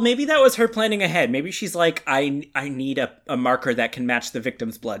 Well, maybe that was her planning ahead. Maybe she's like, I need a marker that can match the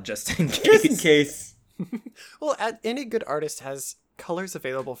victim's blood just in case. Just in case. Well, any good artist has colors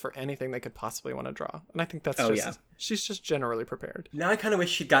available for anything they could possibly want to draw. And I think that's she's just generally prepared. Now I kind of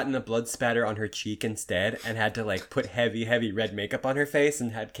wish she'd gotten a blood spatter on her cheek instead and had to like put heavy red makeup on her face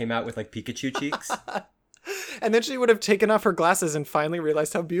and came out with like Pikachu cheeks. And then she would have taken off her glasses and finally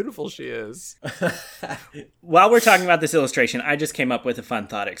realized how beautiful she is. While we're talking about this illustration, I just came up with a fun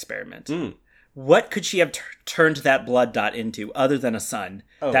thought experiment. What could she have turned that blood dot into other than a sun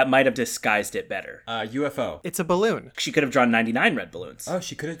that might have disguised it better? UFO. It's a balloon. She could have drawn 99 red balloons. Oh,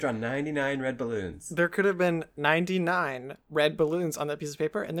 she could have drawn 99 red balloons. There could have been 99 red balloons on that piece of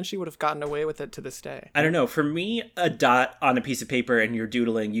paper, and then she would have gotten away with it to this day. I don't know. For me, a dot on a piece of paper and you're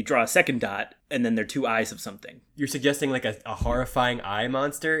doodling, you draw a second dot, and then they're two eyes of something. You're suggesting like a horrifying eye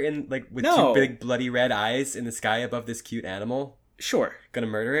monster with No. two big bloody red eyes in the sky above this cute animal? Sure. Gonna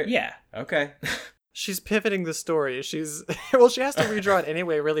murder it? Yeah. Okay. She's pivoting the story. She has to redraw it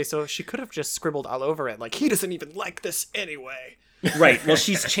anyway, really, so she could have just scribbled all over it, like, he doesn't even like this anyway. Right. Well,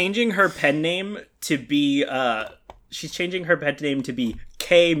 she's changing her pen name to be Kei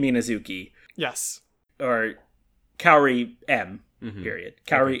Minazuki. Yes. Or Kaori M. Period.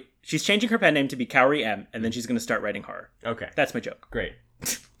 Kaori. Okay. She's changing her pen name to be Kaori M, and then she's going to start writing horror. Okay. That's my joke. Great.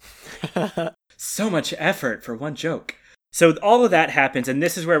 So much effort for one joke. So all of that happens, and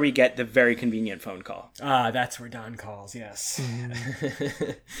this is where we get the very convenient phone call. That's where Don calls, yes.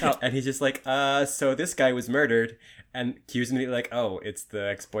 And he's just like, so this guy was murdered, and Q's immediately like, oh, it's the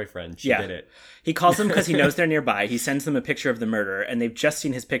ex-boyfriend. She did it. He calls them because he knows they're nearby. He sends them a picture of the murderer, and they've just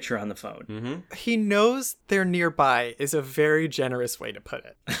seen his picture on the phone. Mm-hmm. He knows they're nearby is a very generous way to put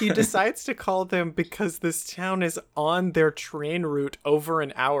it. He decides to call them because this town is on their train route over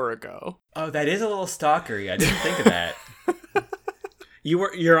an hour ago. Oh, that is a little stalkery. I didn't think of that.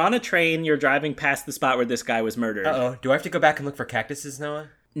 You're on a train, you're driving past the spot where this guy was murdered. Uh-oh. Do I have to go back and look for cactuses, Noah?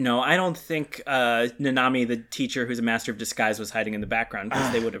 No, I don't think Nanami, the teacher who's a master of disguise, was hiding in the background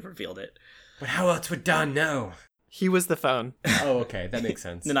because they would have revealed it. But how else would Don know? He was the phone. Oh, okay. That makes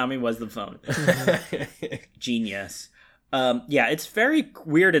sense. Nanami was the phone. Genius. Yeah, it's very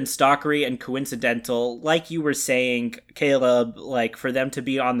weird and stalkery and coincidental. Like you were saying, Caleb, like for them to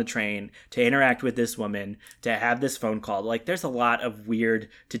be on the train, to interact with this woman, to have this phone call, like there's a lot of weird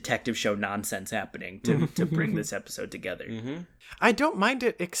detective show nonsense happening to bring this episode together. Mm-hmm. I don't mind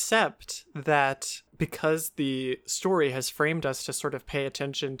it, except that because the story has framed us to sort of pay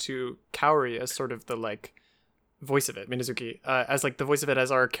attention to Kaori as sort of the like voice of it, Minazuki, as like the voice of it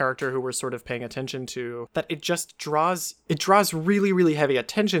as our character who we're sort of paying attention to, that it just draws really, really heavy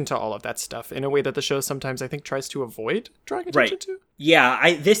attention to all of that stuff in a way that the show sometimes I think tries to avoid drawing attention to.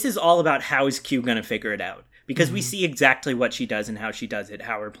 Yeah, this is all about how is Q gonna figure it out. Because we see exactly what she does and how she does it,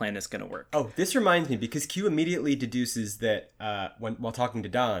 how her plan is going to work. Oh, this reminds me, because Q immediately deduces that, while talking to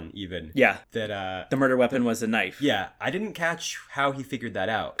Don, even, that the murder weapon was a knife. Yeah, I didn't catch how he figured that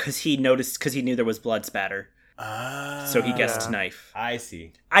out. Because he knew there was blood spatter. So he guessed knife. I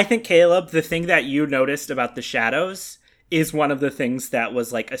see. I think, Caleb, the thing that you noticed about the shadows is one of the things that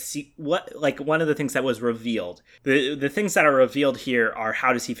was like one of the things that was revealed. The things that are revealed here are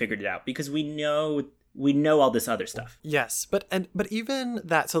how does he figure it out? Because we know all this other stuff. Yes, but even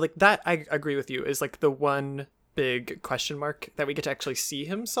that, so like that, I agree with you, is like the one big question mark that we get to actually see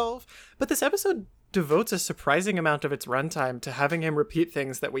him solve. But this episode devotes a surprising amount of its runtime to having him repeat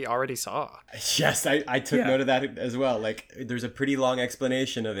things that we already saw. Yes, I took note of that as well. Like, there's a pretty long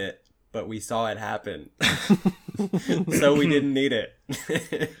explanation of it, but we saw it happen. So we didn't need it.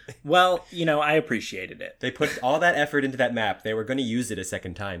 Well, I appreciated it. They put all that effort into that map. They were going to use it a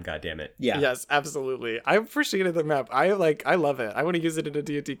second time, goddammit. Yeah. Yes, absolutely. I appreciated the map. I love it. I want to use it in a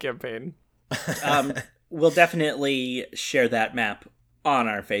D&D campaign. We'll definitely share that map on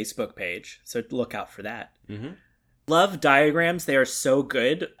our Facebook page, so look out for that. Mm-hmm. Love diagrams. They are so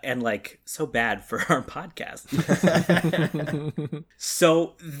good and like so bad for our podcast.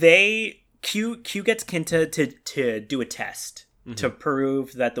 So Q gets Kinta to do a test to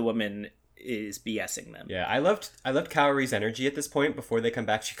prove that the woman is BSing them. Yeah, I loved Kaori's energy at this point before they come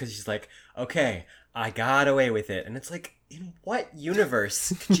back, because she's like, okay, I got away with it. And it's like, in what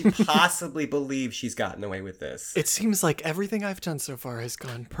universe could she possibly believe she's gotten away with this? It seems like everything I've done so far has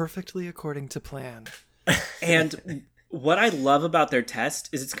gone perfectly according to plan. And What I love about their test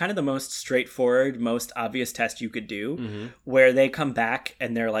is it's kind of the most straightforward, most obvious test you could do, where they come back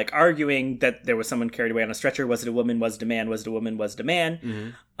and they're like arguing that there was someone carried away on a stretcher. Was it a woman? Was it a man? Was it a woman? Was it a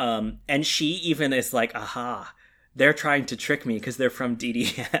man? And she even is like, aha, they're trying to trick me because they're from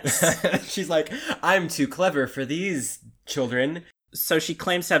DDS. She's like, I'm too clever for these children. So she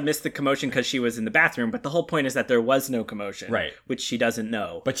claims to have missed the commotion because she was in the bathroom, but the whole point is that there was no commotion. Right. Which she doesn't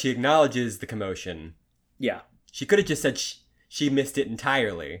know. But she acknowledges the commotion. Yeah. She could have just said she missed it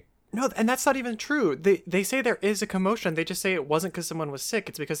entirely. No, and that's not even true. They say there is a commotion. They just say it wasn't because someone was sick.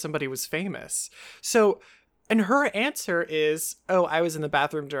 It's because somebody was famous. So, and her answer is, oh, I was in the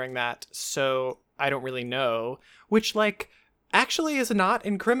bathroom during that, so I don't really know. Which, like, actually is not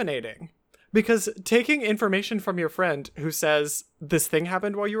incriminating. Because taking information from your friend who says this thing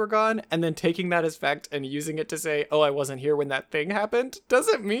happened while you were gone, and then taking that as fact and using it to say, oh, I wasn't here when that thing happened,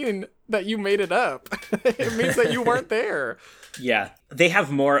 doesn't mean that you made it up. It means that you weren't there. Yeah. They have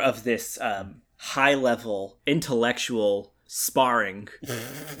more of this high-level intellectual sparring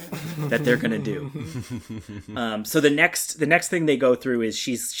that they're gonna do. So the next thing they go through is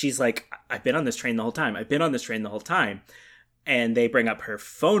she's like, I've been on this train the whole time. I've been on this train the whole time. And they bring up her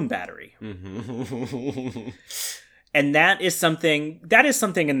phone battery. And that is something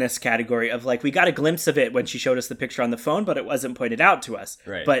in this category of like, we got a glimpse of it when she showed us the picture on the phone, but it wasn't pointed out to us.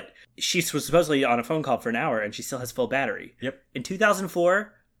 Right. But she was supposedly on a phone call for an hour and she still has full battery. Yep. In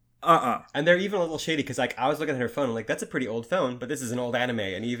 2004, And they're even a little shady because like I was looking at her phone and like, that's a pretty old phone, but this is an old anime.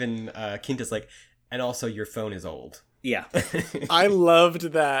 And even Kinta's like, and also your phone is old. Yeah. I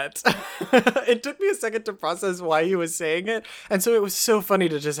loved that. It took me a second to process why he was saying it. And so it was so funny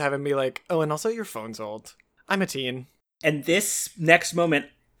to just have him be like, oh, and also your phone's old. I'm a teen. And this next moment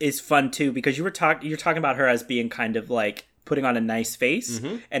is fun too, because you're talking about her as being kind of like putting on a nice face.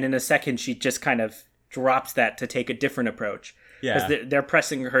 And in a second, she just kind of drops that to take a different approach. Yeah. Because they're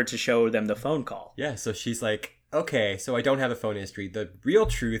pressing her to show them the phone call. Yeah. So she's like, okay, so I don't have a phone history. The real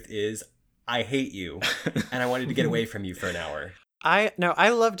truth is I hate you, and I wanted to get away from you for an hour. I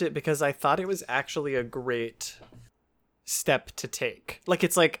loved it because I thought it was actually a great step to take. Like,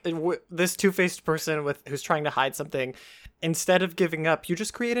 it's like this two-faced person who's trying to hide something. Instead of giving up, you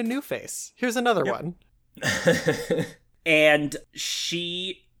just create a new face. Here's another one. And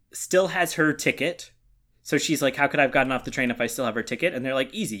she still has her ticket. So she's like, how could I have gotten off the train if I still have her ticket? And they're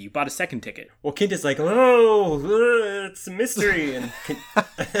like, easy, you bought a second ticket. Well, Kinta's like, oh, it's a mystery. And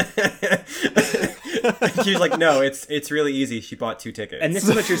she's like, no, it's really easy. She bought 2 tickets. And this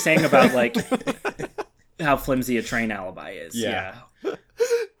is what you're saying about, like, how flimsy a train alibi is. Yeah.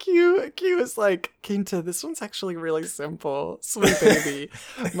 Q is like, Kinta, this one's actually really simple. Sweet baby.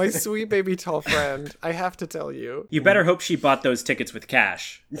 My sweet baby tall friend. I have to tell you. You better hope she bought those tickets with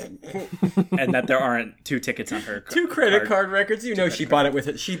cash. And that there aren't 2 tickets on her 2 credit card records. You know she bought it with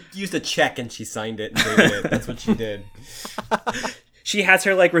it. She used a check and she signed it and dated it. That's what she did. She has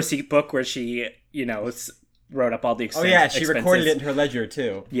her, like, receipt book where she, wrote up all the expenses. Oh, yeah, she recorded it in her ledger,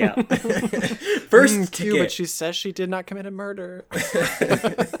 too. Yeah. First ticket. But she says she did not commit a murder.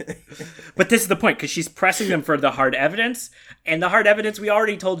 But this is the point, because she's pressing them for the hard evidence. And the hard evidence, we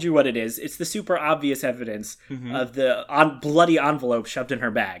already told you what it is. It's the super obvious evidence of the bloody envelope shoved in her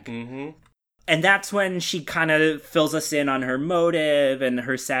bag. And that's when she kind of fills us in on her motive and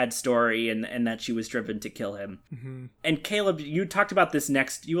her sad story and that she was driven to kill him. And Caleb, you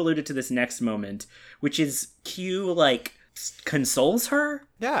alluded to this next moment, which is Q, like, consoles her.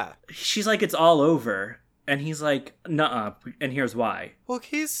 Yeah. She's like, it's all over. And he's like, nuh-uh, and here's why. Well,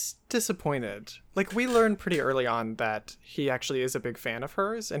 he's disappointed. Like, we learned pretty early on that he actually is a big fan of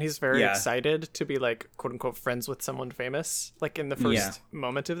hers, and he's very excited to be, like, quote-unquote friends with someone famous, like, in the first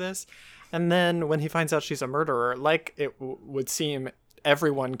moment of this. And then when he finds out she's a murderer, like it would seem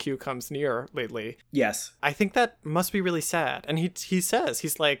everyone Q comes near lately. Yes. I think that must be really sad. And he says,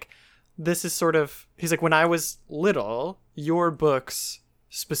 he's like, this is sort of, he's like, when I was little, your books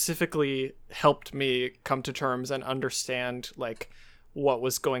specifically helped me come to terms and understand, like, what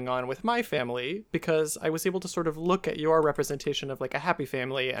was going on with my family, because I was able to sort of look at your representation of, like, a happy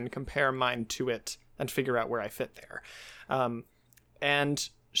family and compare mine to it and figure out where I fit there. And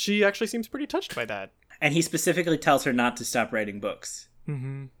she actually seems pretty touched by that. And he specifically tells her not to stop writing books.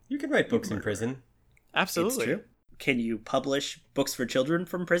 You can write books in prison. Absolutely. It's true. Can you publish books for children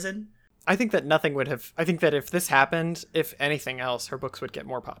from prison? I think that nothing would have... I think that if this happened, if anything else, her books would get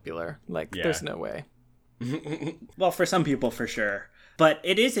more popular. Like, there's no way. Well, for some people, for sure. But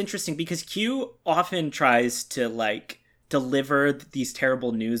it is interesting because Q often tries to, like, deliver these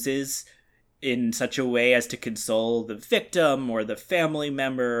terrible newses in such a way as to console the victim or the family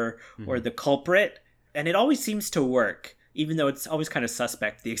member or the culprit. And it always seems to work, even though it's always kind of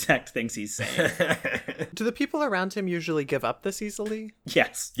suspect the exact things he's saying. Do the people around him usually give up this easily?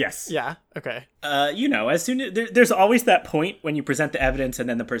 Yes. Yes. Yeah. Okay. As soon as there's always that point when you present the evidence and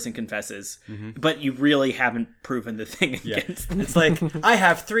then the person confesses, but you really haven't proven the thing against them. It's like, I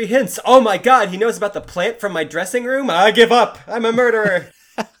have 3 hints. Oh my god, he knows about the plant from my dressing room? I give up. I'm a murderer.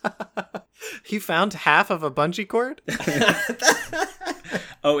 He found half of a bungee cord?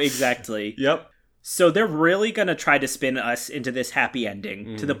 Oh, exactly. Yep. So they're really going to try to spin us into this happy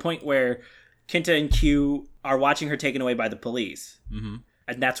ending to the point where Kinta and Q are watching her taken away by the police. Mm-hmm.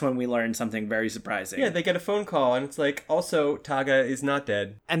 And that's when we learn something very surprising. Yeah, they get a phone call, and it's like, also, Taga is not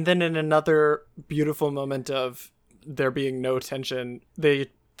dead. And then in another beautiful moment of there being no tension,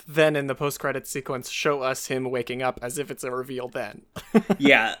 they then in the post-credits sequence show us him waking up as if it's a reveal then.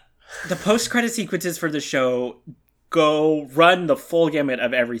 Yeah. The post-credit sequences for the show run the full gamut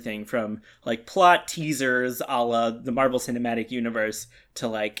of everything from like plot teasers a la the Marvel Cinematic Universe to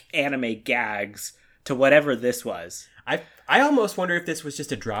like anime gags to whatever this was. I almost wonder if this was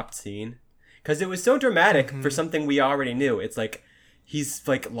just a dropped scene, because it was so dramatic for something we already knew. It's like he's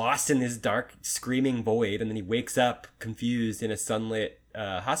like lost in this dark screaming void, and then he wakes up confused in a sunlit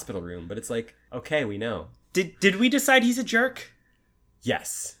hospital room. But it's like, okay, we know. Did we decide he's a jerk?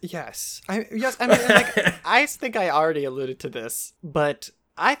 Yes. Yes. I mean, like, I think I already alluded to this, but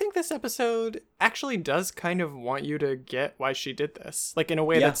I think this episode actually does kind of want you to get why she did this. Like, in a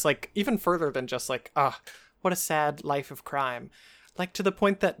way that's, like, even further than just, like, what a sad life of crime. Like, to the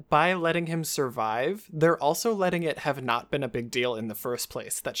point that by letting him survive, they're also letting it have not been a big deal in the first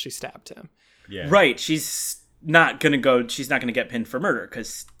place that she stabbed him. Yeah. Right. She's not going to get pinned for murder,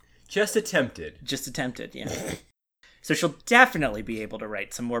 because... Just attempted, yeah. So she'll definitely be able to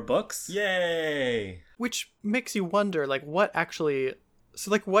write some more books. Yay! Which makes you wonder, like, what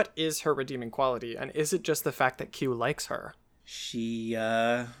is her redeeming quality? And is it just the fact that Q likes her? She,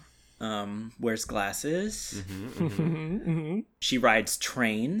 wears glasses. She rides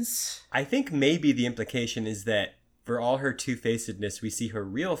trains. I think maybe the implication is that for all her two-facedness, we see her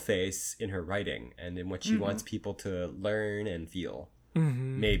real face in her writing and in what she wants people to learn and feel.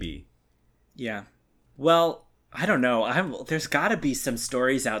 Maybe. Yeah. Well... I don't know. There's got to be some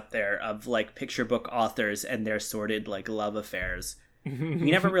stories out there of like picture book authors and their sordid like love affairs.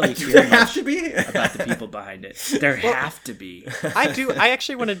 We never really hear there much have to be? about the people behind it. There have to be. I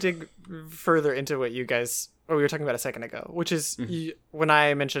actually want to dig further into what we were talking about a second ago, which is when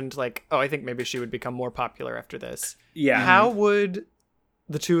I mentioned like, I think maybe she would become more popular after this. Yeah. How would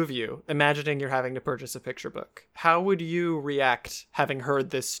the two of you, imagining you're having to purchase a picture book, how would you react having heard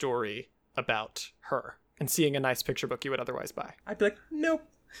this story about her? And seeing a nice picture book you would otherwise buy. I'd be like, nope.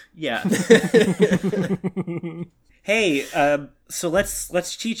 Yeah. Hey, so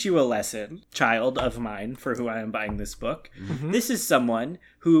let's teach you a lesson, child of mine, for who I am buying this book. This is someone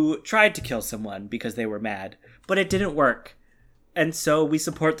who tried to kill someone because they were mad, but it didn't work. And so we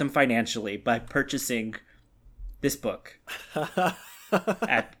support them financially by purchasing this book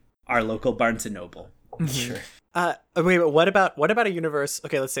at our local Barnes & Noble. Sure. Wait, but what about a universe?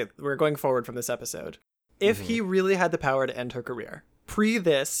 Okay, let's say we're going forward from this episode. If he really had the power to end her career, pre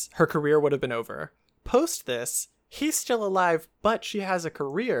this, her career would have been over. Post this, he's still alive, but she has a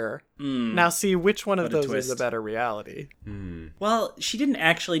career. Now see which one of those is a better reality. Well, she didn't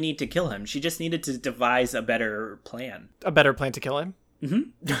actually need to kill him. She just needed to devise a better plan. A better plan to kill him?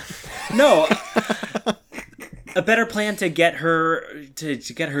 No. A better plan to get her to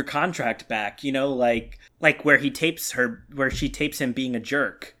get her contract back, you know, like where she tapes him being a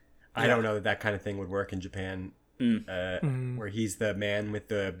jerk. I don't know that kind of thing would work in Japan, where he's the man with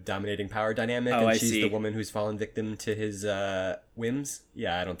the dominating power dynamic and she's the woman who's fallen victim to his whims.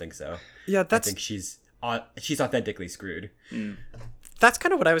 Yeah, I don't think so. Yeah, I think she's authentically screwed. That's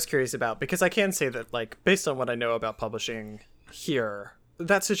kind of what I was curious about, because I can say that, like, based on what I know about publishing here,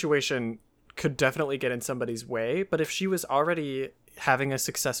 that situation could definitely get in somebody's way. But if she was already having a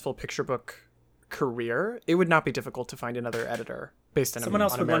successful picture book career, it would not be difficult to find another editor based on someone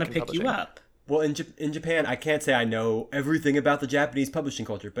else would want to pick publishing. you up. Well, in Japan, I can't say I know everything about the Japanese publishing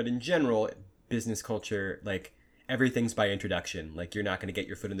culture, but in general, business culture, like, everything's by introduction. Like, you're not going to get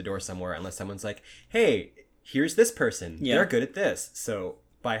your foot in the door somewhere unless someone's like, hey, here's this person. Yeah. They're good at this. So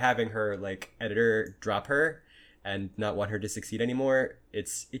by having her, like, editor drop her and not want her to succeed anymore,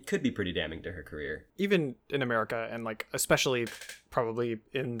 it could be pretty damning to her career. Even in America, and, like, especially probably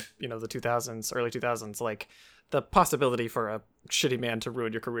in, the 2000s, early 2000s, like, the possibility for a shitty man to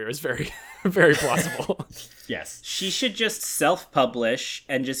ruin your career is very, very plausible. Yes. She should just self-publish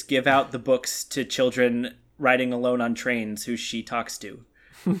and just give out the books to children riding alone on trains who she talks to.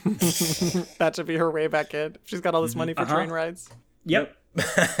 That should be her way back in. She's got all this money for train rides. Yep.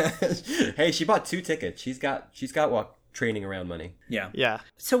 Hey, she bought 2 tickets. She's got walk training around money. Yeah. Yeah.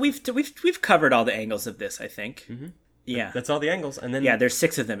 So we've covered all the angles of this, I think. Yeah. That's all the angles, and then Yeah, there's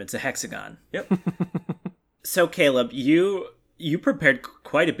 6 of them. It's a hexagon. Yep. So Caleb, you prepared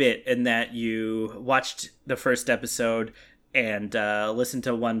quite a bit in that you watched the first episode and listened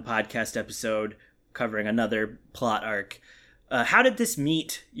to one podcast episode covering another plot arc. How did this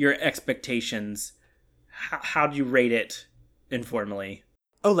meet your expectations? How do you rate it informally?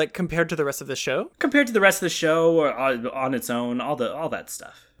 Oh, like compared to the rest of the show? Compared to the rest of the show or on its own, all that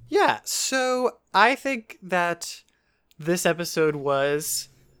stuff. Yeah, so I think that this episode was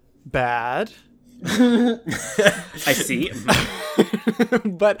bad. I see.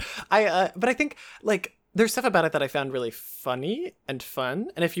 but I think like there's stuff about it that I found really funny and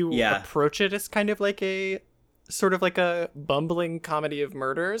fun, and if you approach it as kind of like a sort of like a bumbling comedy of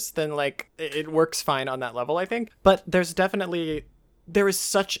murders, then like it works fine on that level, I think. But there is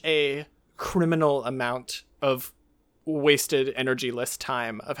such a criminal amount of wasted energy-less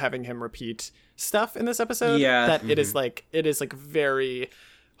time of having him repeat stuff in this episode that it is like very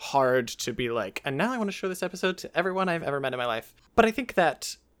hard to be like, and now I want to show this episode to everyone I've ever met in my life. But I think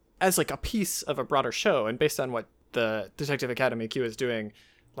that as like a piece of a broader show, and based on what the Detective Academy Q is doing,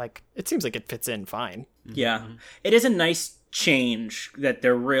 like it seems like it fits in fine. Yeah. It is a nice change that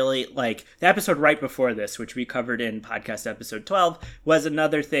they're really like the episode right before this, which we covered in podcast episode 12, was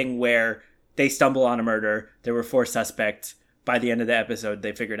another thing where they stumble on a murder. There were 4 suspects. By the end of the episode,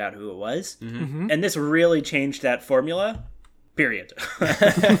 they figured out who it was. And this really changed that formula. Period.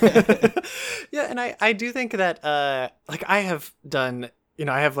 Yeah, and I do think that like I have done,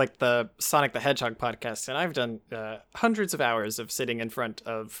 I have like the Sonic the Hedgehog podcast, and I've done hundreds of hours of sitting in front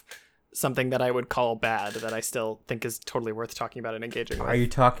of something that I would call bad that I still think is totally worth talking about and engaging with. Are you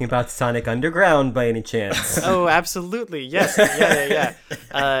talking about Sonic Underground by any chance? Oh, absolutely. Yes.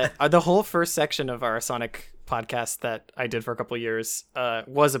 Yeah. The whole first section of our Sonic podcast that I did for a couple of years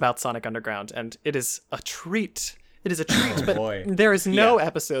was about Sonic Underground, and it is a treat. It is a treat, but there is no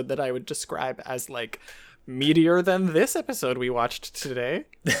episode that I would describe as like meatier than this episode we watched today.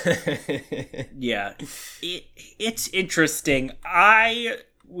 Yeah, it's interesting. I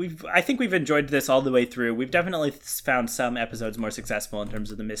think we've enjoyed this all the way through. We've definitely found some episodes more successful in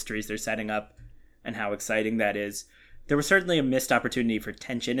terms of the mysteries they're setting up and how exciting that is. There was certainly a missed opportunity for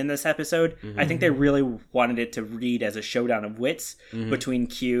tension in this episode. I think they really wanted it to read as a showdown of wits between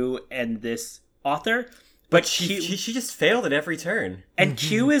Q and this author. But she just failed at every turn. And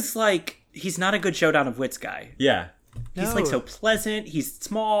Q is like, he's not a good showdown of wits guy. Yeah. He's like so pleasant. He's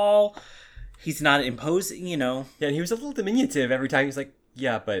small. He's not imposing, Yeah, and he was a little diminutive every time. He's like,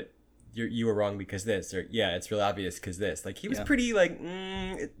 yeah, but you were wrong because this. Or, yeah, it's real obvious because this. Like, he was pretty like,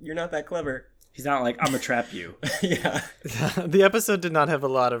 you're not that clever. He's not like, I'm gonna trap you. Yeah. The episode did not have a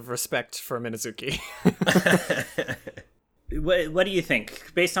lot of respect for Minazuki. What do you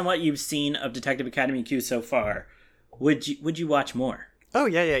think? Based on what you've seen of Detective Academy Q so far, would you watch more? Oh,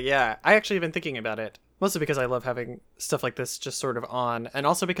 yeah. I actually have been thinking about it. Mostly because I love having stuff like this just sort of on. And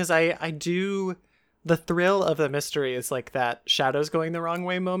also because I do... The thrill of the mystery is like that shadows going the wrong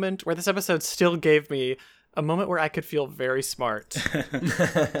way moment, where this episode still gave me a moment where I could feel very smart,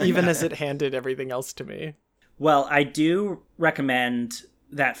 even as it handed everything else to me. Well, I do recommend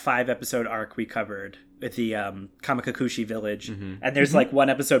that 5-episode arc we covered with the Kamikakushi Village. And there's like one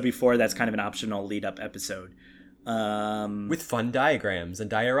episode before that's kind of an optional lead-up episode. With fun diagrams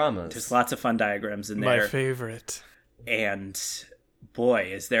and dioramas. There's lots of fun diagrams in there. My favorite. And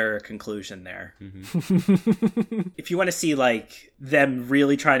boy, is there a conclusion there. If you want to see like them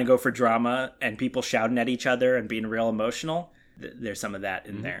really trying to go for drama and people shouting at each other and being real emotional, there's some of that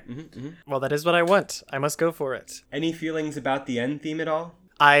in there. Well, that is what I want. I must go for it. Any feelings about the end theme at all?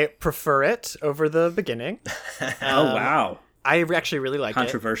 I prefer it over the beginning. Oh, wow. I actually really like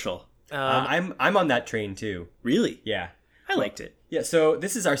Controversial. it. I'm on that train too. Really? Yeah. I liked it. Yeah, so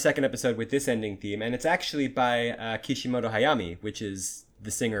this is our second episode with this ending theme, and it's actually by Kishimoto Hayami, which is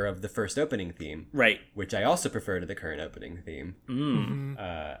the singer of the first opening theme. Right. Which I also prefer to the current opening theme.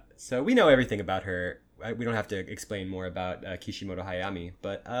 So we know everything about her. We don't have to explain more about Kishimoto Hayami,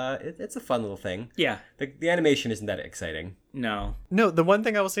 but it's a fun little thing. Yeah. The animation isn't that exciting. No. No, the one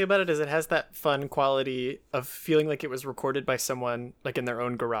thing I will say about it is it has that fun quality of feeling like it was recorded by someone like in their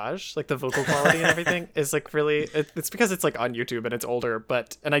own garage. Like the vocal quality and everything is like really, it's because it's like on YouTube and it's older,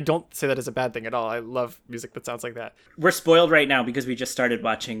 and I don't say that as a bad thing at all. I love music that sounds like that. We're spoiled right now because we just started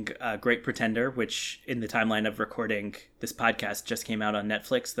watching Great Pretender, which in the timeline of recording this podcast just came out on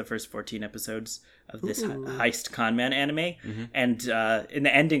Netflix, the first 14 episodes of this heist conman anime. And in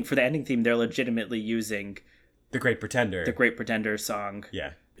the ending, for the ending theme, they're legitimately using The Great Pretender. the Great Pretender song.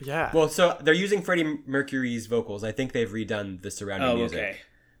 Yeah. Yeah. Well, so they're using Freddie Mercury's vocals. I think they've redone the surrounding music. Okay.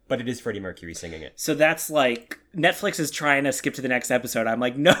 But it is Freddie Mercury singing it. So that's like, Netflix is trying to skip to the next episode. I'm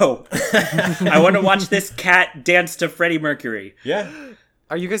like, no, I want to watch this cat dance to Freddie Mercury. Yeah.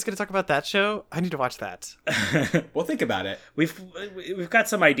 Are you guys going to talk about that show? I need to watch that. We'll think about it. We've got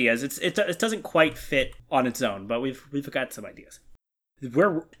some ideas. It doesn't quite fit on its own, but we've got some ideas.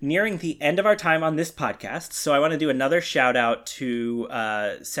 We're nearing the end of our time on this podcast, so I want to do another shout out to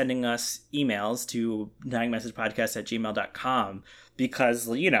sending us emails to dyingmessagepodcast@gmail.com because,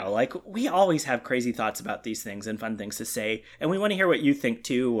 you know, like, we always have crazy thoughts about these things and fun things to say, and we want to hear what you think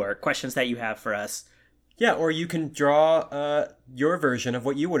too, or questions that you have for us. Yeah, or you can draw your version of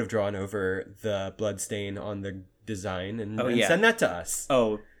what you would have drawn over the blood stain on the design and send that to us.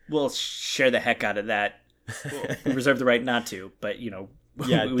 Oh, we'll share the heck out of that. We reserve the right not to, but, you know,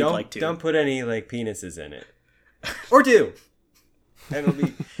 Yeah, we'd don't like to. don't put any like penises in it, or do,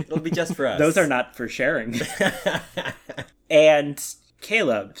 and it'll be just for us. Those are not for sharing. And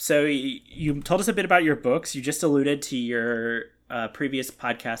Caleb, so you told us a bit about your books. You just alluded to your previous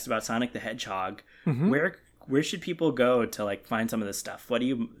podcast about Sonic the Hedgehog. Where should people go to like find some of this stuff? What do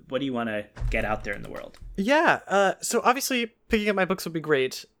you want to get out there in the world? Yeah, so obviously picking up my books would be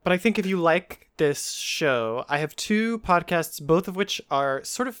great, but I think if you like this show, I have two podcasts, both of which are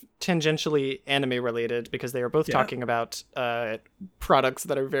sort of tangentially anime related because they are both talking about products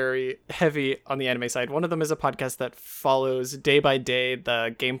that are very heavy on the anime side. One of them is a podcast that follows day by day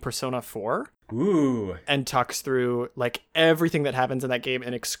the game Persona 4. Ooh. And talks through like everything that happens in that game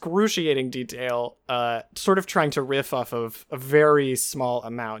in excruciating detail, sort of trying to riff off of a very small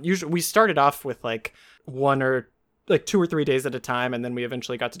amount. Usually we started off with like 2 or 3 days at a time, and then we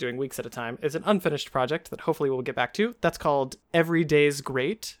eventually got to doing weeks at a time. It's an unfinished project that hopefully we'll get back to. That's called Every Day's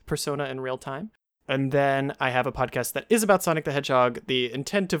Great, Persona in Real Time. And then I have a podcast that is about Sonic the Hedgehog, the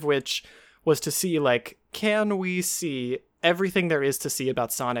intent of which was to see, like, can we see everything there is to see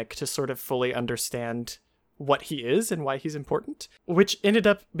about Sonic to sort of fully understand what he is and why he's important, which ended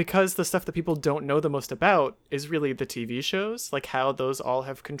up, because the stuff that people don't know the most about is really the TV shows, like how those all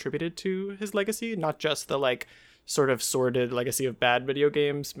have contributed to his legacy, not just the like sort of sordid legacy of bad video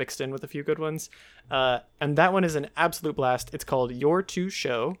games mixed in with a few good ones. And that one is an absolute blast. It's called Your Two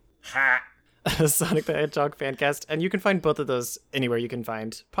Show. Ha! Sonic the Hedgehog fancast, and you can find both of those anywhere you can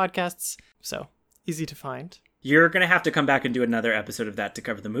find podcasts, so easy to find. You're going to have to come back and do another episode of that to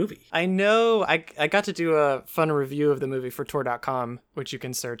cover the movie. I know. I got to do a fun review of the movie for Tor.com, which you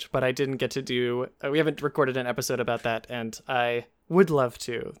can search, but I didn't get to do... we haven't recorded an episode about that, and I would love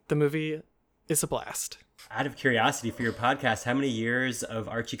to. The movie is a blast. Out of curiosity for your podcast, how many years of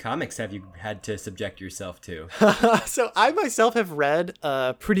Archie comics have you had to subject yourself to? So I myself have read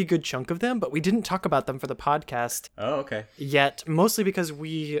a pretty good chunk of them, but we didn't talk about them for the podcast Oh, okay. yet, mostly because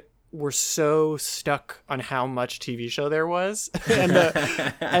we were so stuck on how much TV show there was.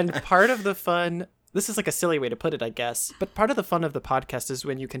 And part of the fun, this is like a silly way to put it, I guess, but part of the fun of the podcast is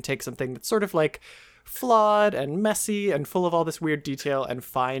when you can take something that's sort of like flawed and messy and full of all this weird detail and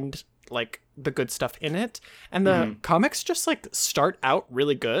find like the good stuff in it. And the comics just like start out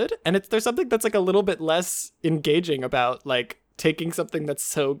really good. And there's something that's like a little bit less engaging about like taking something that's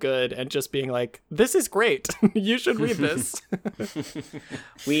so good and just being like, this is great. You should read this.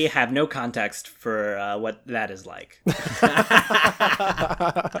 We have no context for what that is like.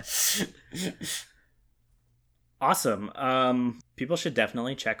 Awesome. People should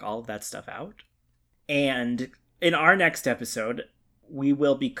definitely check all of that stuff out. And in our next episode, we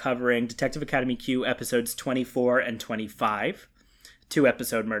will be covering Detective Academy Q episodes 24 and 25.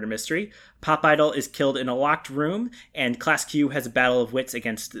 2-episode murder mystery. Pop Idol is killed in a locked room, and Class Q has a battle of wits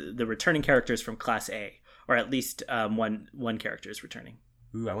against the returning characters from Class A, or at least one character is returning.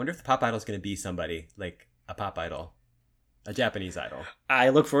 Ooh, I wonder if the Pop Idol's going to be somebody, like a Pop Idol. A Japanese idol. I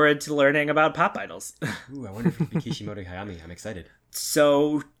look forward to learning about Pop Idols. Ooh, I wonder if it'll be Kishimoto Hayami. I'm excited.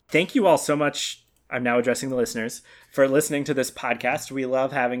 So, thank you all so much. I'm now addressing the listeners for listening to this podcast. We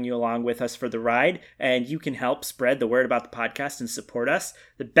love having you along with us for the ride, and you can help spread the word about the podcast and support us.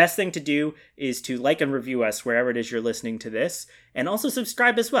 The best thing to do is to like and review us wherever it is you're listening to this, and also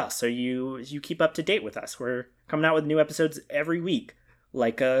subscribe as well so you keep up to date with us. We're coming out with new episodes every week,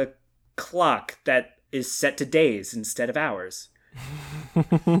 like a clock that is set to days instead of hours.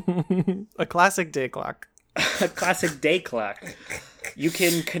 A classic day clock. A classic day clock. You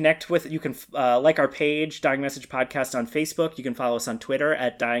can connect with, you can like our page, Dying Message Podcast on Facebook. You can follow us on Twitter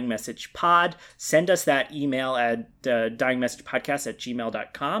at Dying Message Pod. Send us that email at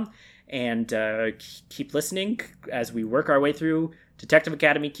dyingmessagepodcast@gmail.com. And keep listening as we work our way through Detective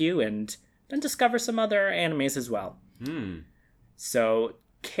Academy Q and then discover some other animes as well. So,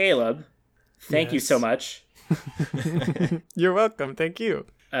 Caleb, thank you so much. You're welcome. Thank you.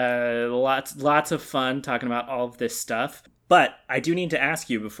 Lots of fun talking about all of this stuff. But I do need to ask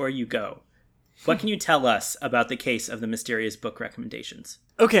you before you go, what can you tell us about the case of the mysterious book recommendations?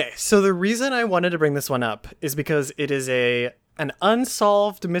 Okay, so the reason I wanted to bring this one up is because it is an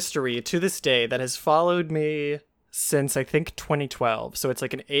unsolved mystery to this day that has followed me since I think 2012. So it's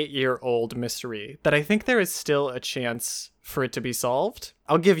like an 8-year-old mystery that I think there is still a chance for it to be solved.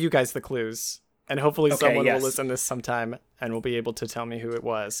 I'll give you guys the clues. And hopefully someone will listen to this sometime and will be able to tell me who it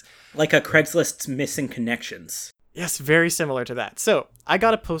was. Like a Craigslist's Missing Connections. Yes, very similar to that. So I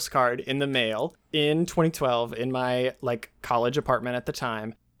got a postcard in the mail in 2012 in my college apartment at the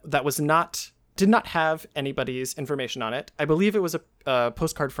time that did not have anybody's information on it. I believe it was a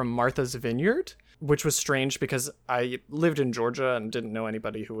postcard from Martha's Vineyard, which was strange because I lived in Georgia and didn't know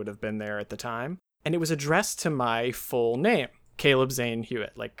anybody who would have been there at the time. And it was addressed to my full name, Caleb Zane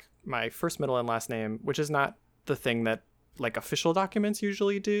Hewitt, my first, middle, and last name, which is not the thing that official documents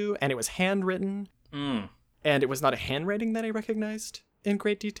usually do. And it was handwritten. And it was not a handwriting that I recognized in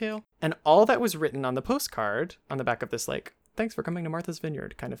great detail. And all that was written on the postcard, on the back of this, thanks for coming to Martha's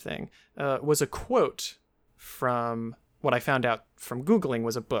Vineyard kind of thing, was a quote from what I found out from Googling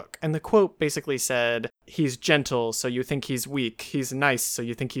was a book. And the quote basically said, he's gentle, so you think he's weak. He's nice, so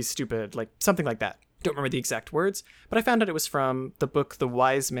you think he's stupid. Something like that. Don't remember the exact words, but I found out it was from the book The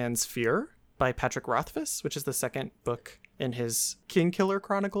Wise Man's Fear by Patrick Rothfuss, which is the second book in his Kingkiller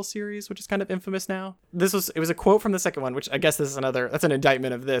Chronicle series, which is kind of infamous now. It was a quote from the second one, which I guess that's an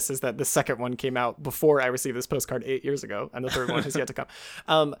indictment of this, is that the second one came out before I received this postcard 8 years ago, and the third one has yet to come.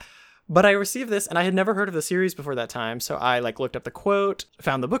 But I received this, and I had never heard of the series before that time, so I looked up the quote,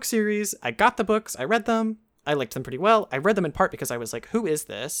 found the book series, I got the books, I read them, I liked them pretty well. I read them in part because I was like, who is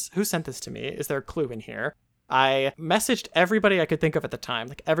this? Who sent this to me? Is there a clue in here? I messaged everybody I could think of at the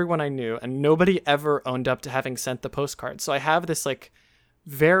time, everyone I knew, and nobody ever owned up to having sent the postcard. So I have this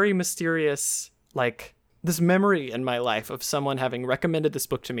very mysterious, this memory in my life of someone having recommended this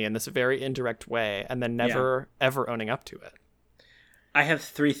book to me in this very indirect way and then never, ever owning up to it. I have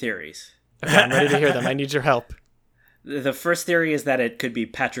 3 theories. Okay, I'm ready to hear them. I need your help. The first theory is that it could be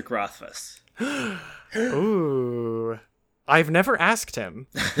Patrick Rothfuss. Ooh. I've never asked him.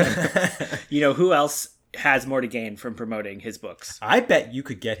 Who else has more to gain from promoting his books? I bet you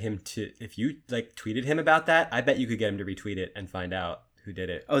could get him to, if you tweeted him about that, I bet you could get him to retweet it and find out who did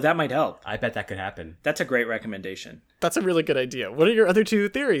it. Oh, that might help. I bet that could happen. That's a great recommendation. That's a really good idea. What are your other 2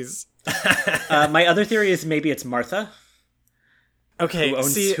 theories? My other theory is maybe it's Martha. Okay,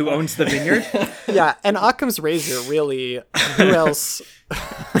 who owns the vineyard? Yeah, and Occam's razor, really. Who else?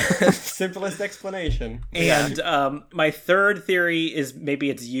 Simplest explanation. And my third theory is maybe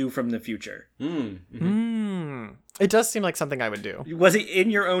it's you from the future. It does seem like something I would do. Was it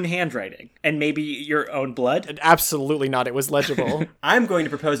in your own handwriting? And maybe your own blood? Absolutely not. It was legible. I'm going to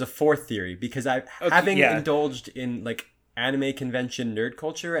propose a 4th theory because having indulged in anime convention nerd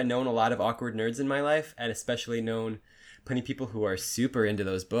culture and known a lot of awkward nerds in my life, and especially known plenty of people who are super into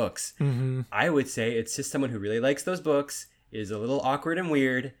those books. I would say it's just someone who really likes those books, is a little awkward and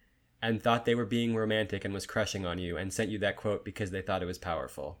weird, and thought they were being romantic and was crushing on you and sent you that quote because they thought it was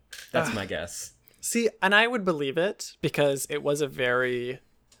powerful. That's my guess. See, and I would believe it because it was a very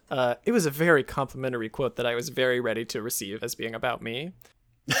complimentary quote that I was very ready to receive as being about me.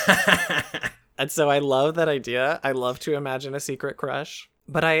 And so I love that idea. I love to imagine a secret crush.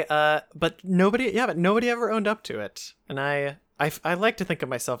 But nobody ever owned up to it. And I like to think of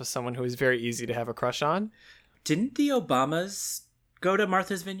myself as someone who is very easy to have a crush on. Didn't the Obamas go to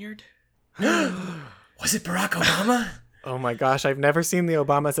Martha's Vineyard? Was it Barack Obama? Oh my gosh, I've never seen the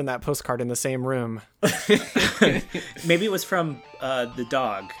Obamas in that postcard in the same room. Maybe it was from the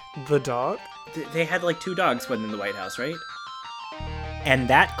dog. The dog? They had 2 dogs when in the White House, right? And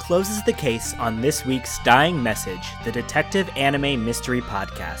that closes the case on this week's Dying Message, the Detective Anime Mystery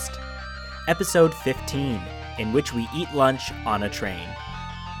Podcast. Episode 15, in which we eat lunch on a train.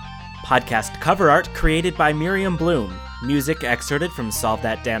 Podcast cover art created by Miriam Bloom. Music excerpted from Solve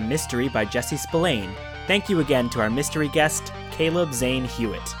That Damn Mystery by Jesse Spillane. Thank you again to our mystery guest, Caleb Zane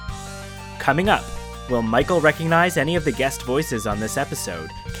Hewitt. Coming up, will Michael recognize any of the guest voices on this episode?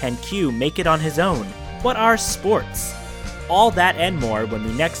 Can Q make it on his own? What are sports? all that and more when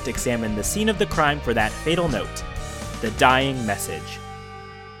we next examine the scene of the crime for that fatal note, the dying message.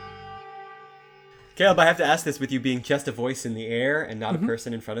 Caleb, I have to ask this with you being just a voice in the air and not a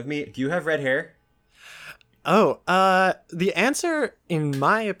person in front of me. Do you have red hair? Oh, the answer, in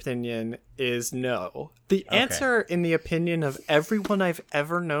my opinion, is no. The answer, in the opinion of everyone I've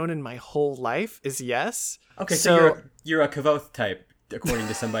ever known in my whole life, is yes. Okay, so you're a Kavoth type, according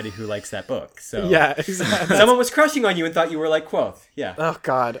to somebody who likes that book. So yeah, exactly. Someone was crushing on you and thought you were like Quoth. Yeah. Oh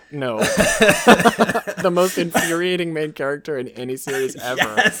God, no. The most infuriating main character in any series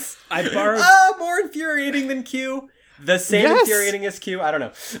ever. Yes. I borrowed More infuriating than Q. The same Yes. infuriating as Q. I don't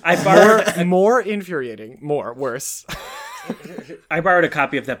know. I borrowed More infuriating. Worse. I borrowed a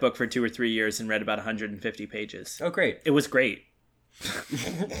copy of that book for 2 or 3 years and read about 150 pages. Oh, great. It was great.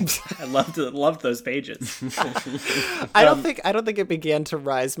 I loved those pages. I don't think it began to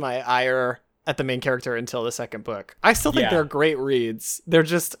rise my ire at the main character until the second book. I still think Yeah. they're great reads. They're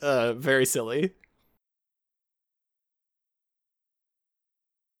just very silly.